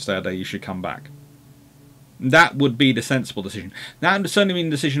destroyers can't stay there, you should come back. That would be the sensible decision. That would certainly been a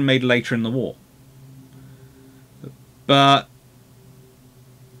decision made later in the war. But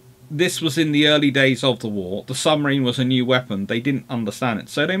this was in the early days of the war. The submarine was a new weapon. They didn't understand it.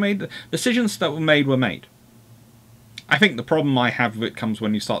 So they made decisions that were made. I think the problem I have with it comes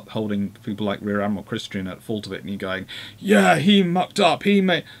when you start holding people like Rear Admiral Christian at fault of it and you're going, yeah, he mucked up, he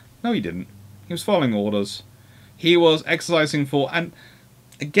made... No, he didn't. He was following orders. He was exercising for... And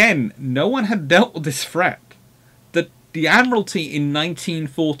again, no one had dealt with this threat. The Admiralty in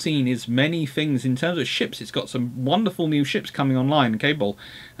 1914 is many things in terms of ships. It's got some wonderful new ships coming online and capable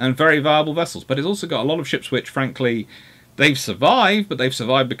and very viable vessels. But it's also got a lot of ships which, frankly, they've survived, but they've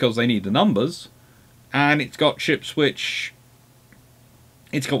survived because they need the numbers. And it's got ships which...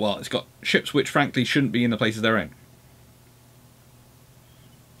 It's got ships which, frankly, shouldn't be in the places they're in.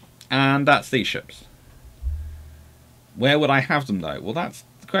 And that's these ships. Where would I have them, though? Well, that's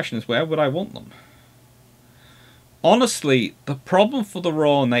the question is, where would I want them? Honestly, the problem for the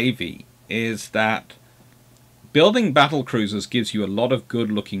Royal Navy is that building battle cruisers gives you a lot of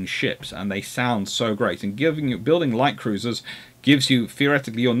good-looking ships, and they sound so great. And building light cruisers gives you,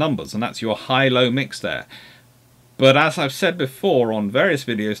 theoretically, your numbers, and that's your high-low mix there. But as I've said before on various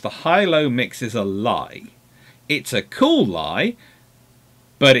videos, the high-low mix is a lie. It's a cool lie,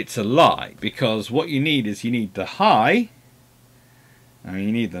 but it's a lie, because what you need is you need the high, and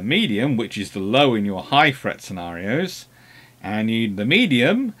you need the medium, which is the low in your high threat scenarios, and you need the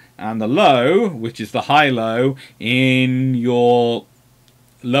medium and the low, which is the high-low, in your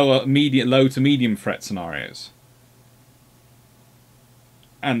low to medium threat scenarios.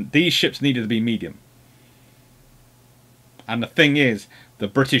 And these ships needed to be medium. And the thing is, the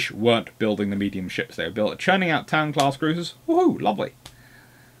British weren't building the medium ships. They were churning out town-class cruisers. Woohoo, lovely.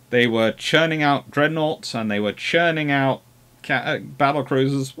 They were churning out dreadnoughts, and they were churning out battle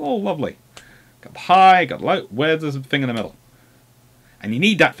cruisers. Oh, lovely. Got the high, got the low. Where's the thing in the middle? And you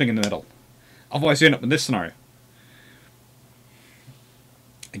need that thing in the middle. Otherwise you end up in this scenario.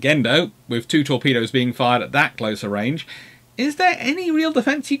 Again though, with 2 torpedoes being fired at that closer range, is there any real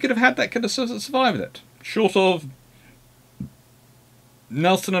defence you could have had that could have survived it? Short of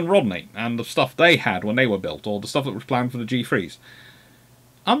Nelson and Rodney and the stuff they had when they were built, or the stuff that was planned for the G3s.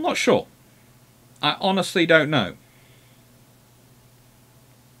 I'm not sure. I honestly don't know.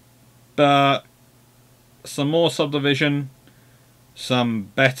 But some more subdivision,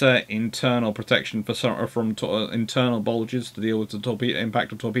 some better internal protection from internal bulges to deal with the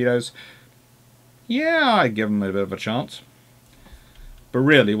impact of torpedoes. Yeah, I'd give them a bit of a chance. But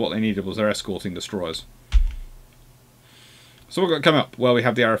really, what they needed was their escorting destroyers. So we've got coming up, well, we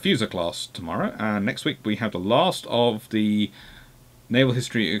have the Arethusa class tomorrow, and next week we have the last of the Naval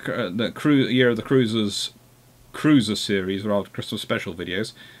History, the Year of the Cruisers Cruiser series, or Christmas special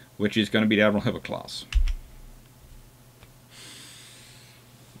videos, which is going to be the Admiral Hibbert class.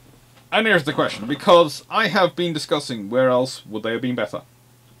 And here's the question, because I have been discussing where else would they have been better.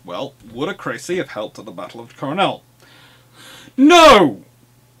 Well, would a Cressy have helped at the Battle of Coronel? No!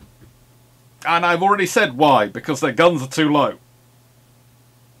 And I've already said why, because their guns are too low.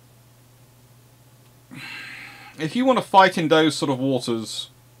 If you want to fight in those sort of waters,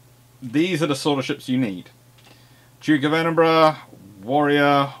 these are the sort of ships you need. Duke of Edinburgh,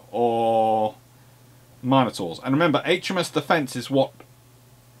 Warrior, or Minotaurs. And remember, HMS Defence is what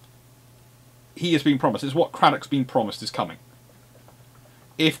he has been promised. It's what Craddock's been promised is coming.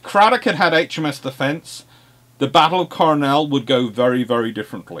 If Craddock had had HMS Defence, the Battle of Coronel would go very, very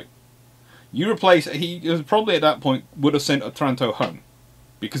differently. You replace, he probably at that point would have sent Otranto home,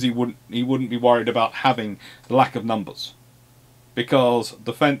 because he wouldn't be worried about having the lack of numbers, because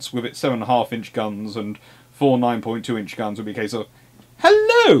Defence with its 7.5-inch guns and 4 9.2-inch guns would be a case of,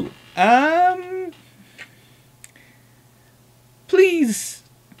 hello, please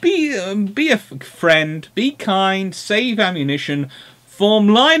be a friend, be kind, save ammunition, form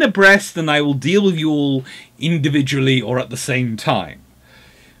line abreast, and I will deal with you all individually or at the same time.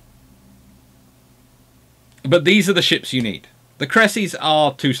 But these are the ships you need. The Cressys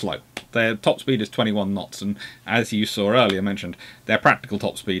are too slow. Their top speed is 21 knots, and as you saw earlier mentioned, their practical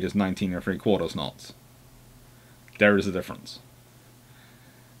top speed is 19.75 knots. There is a difference.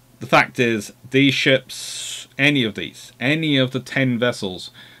 The fact is, these ships, any of the 10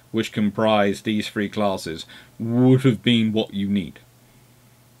 vessels which comprise these 3 classes, would have been what you need.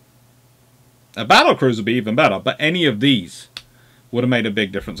 A battlecruiser would be even better, but any of these would have made a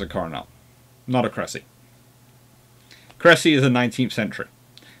big difference at Coronel. Not a Cressy. Cressy is the 19th century.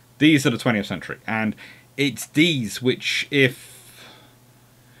 These are the 20th century, and it's these which, if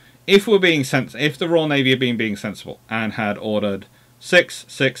we're being if the Royal Navy had been being sensible and had ordered 6,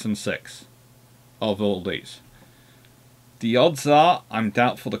 6, and 6 of all these, the odds are I'm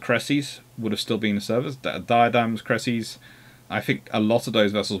doubtful the Cressys would have still been in service. Diadems, Cressys, I think a lot of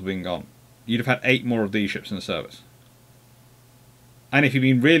those vessels would have been gone. You'd have had 8 more of these ships in the service. And if you'd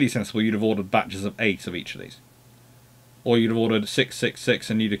been really sensible, you'd have ordered batches of 8 of each of these. Or you'd have ordered 6, 6, 6,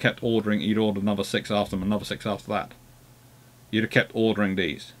 and you'd have kept ordering, you'd ordered another 6 after them, another 6 after that. You'd have kept ordering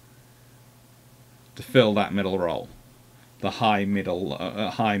these to fill that middle role. The high, middle,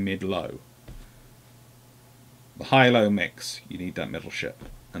 high, mid, low. The high-low mix, you need that middle ship.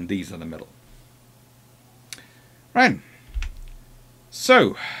 And these are the middle. Right.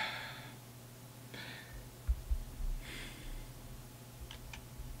 So,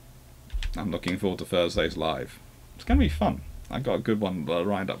 I'm looking forward to Thursday's live. It's going to be fun. I've got a good one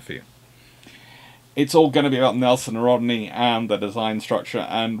lined up for you. It's all going to be about Nelson and Rodney and the design structure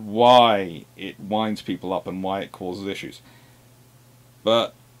and why it winds people up and why it causes issues.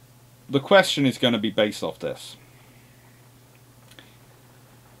 But the question is going to be based off this.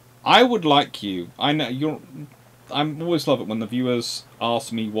 I would like you. I know you're. I always love it when the viewers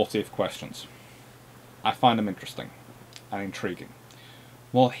ask me what if questions. I find them interesting and intriguing.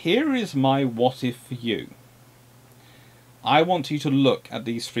 Well, here is my what if for you. I want you to look at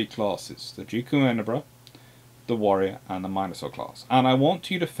these three classes: the Duke of Edinburgh, the Warrior, and the Minotaur class. And I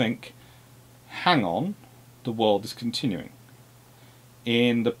want you to think, hang on, the world is continuing.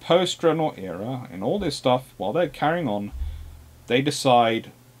 In the post-Dreadnought era, in all this stuff, while they're carrying on, they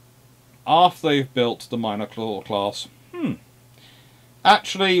decide, after they've built the Minotaur class,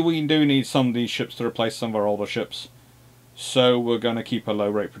 actually we do need some of these ships to replace some of our older ships, so we're going to keep a low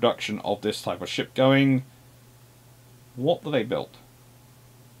rate production of this type of ship going. What do they build?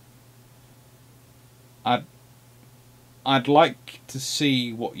 I'd like to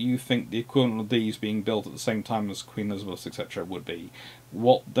see what you think the equivalent of these being built at the same time as Queen Elizabeth, etc. would be.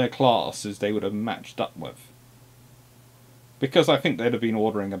 What their classes they would have matched up with. Because I think they'd have been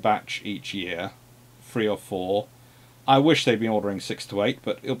ordering a batch each year, 3 or 4. I wish they'd been ordering 6 to 8,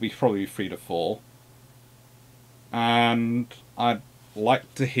 but it'll be probably 3 to 4. And I'd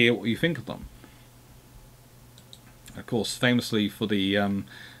like to hear what you think of them. Of course, famously for the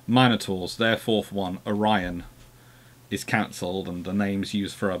Minotaurs, their fourth one, Orion, is cancelled and the name's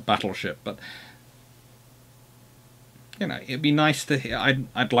used for a battleship. But you know, it'd be nice to hear.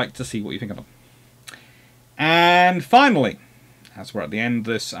 I'd like to see what you think of them. And finally, as we're at the end of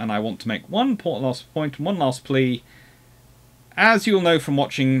this, and I want to make one last point and one last plea. As you'll know from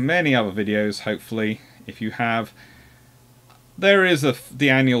watching many other videos, hopefully, if you have, there is the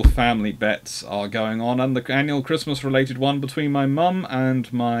annual family bets are going on, and the annual Christmas related one between my mum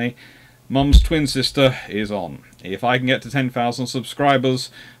and my mum's twin sister is on. If I can get to 10,000 subscribers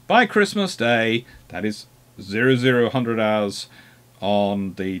by Christmas Day, that is 0000 hours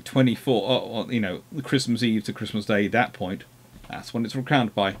on the 24th, you know, Christmas Eve to Christmas Day, that point, that's when it's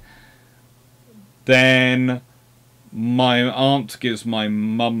recounted by, then my aunt gives my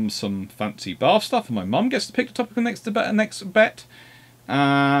mum some fancy bath stuff, and my mum gets to pick the topic of the next bet.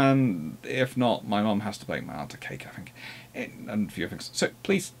 And if not, my mum has to bake my aunt a cake, I think, and a few things. So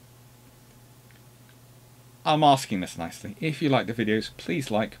please, I'm asking this nicely. If you like the videos,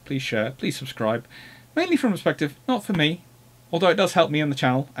 please like, please share, please subscribe. Mainly from perspective, not for me, although it does help me on the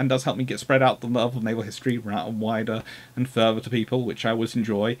channel and does help me get spread out the love of naval history wider and further to people, which I always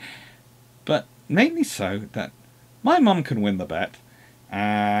enjoy. But mainly so that my mum can win the bet,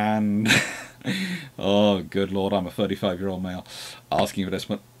 and oh, good lord, I'm a 35-year-old male asking for this,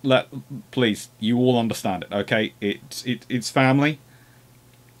 but please, you all understand it, okay? It's family.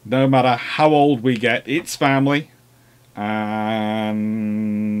 No matter how old we get, it's family, and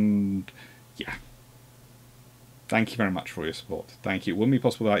yeah. Thank you very much for your support. Thank you. It wouldn't be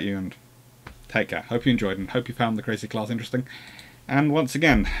possible without you, and take care. Hope you enjoyed, and hope you found the Cressy class interesting. And once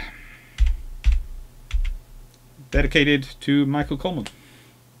again, dedicated to Michael Coleman,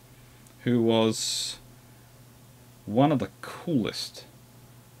 who was one of the coolest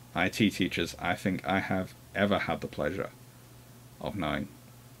IT teachers I think I have ever had the pleasure of knowing.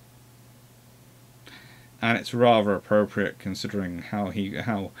 And it's rather appropriate considering how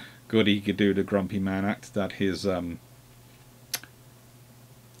good he could do the Grumpy Man act, that his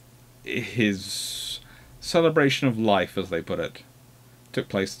celebration of life, as they put it, took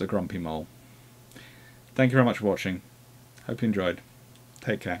place at the Grumpy Mole. Thank you very much for watching. Hope you enjoyed.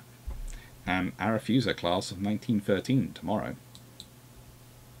 Take care. And our Refuser class of 1913 tomorrow.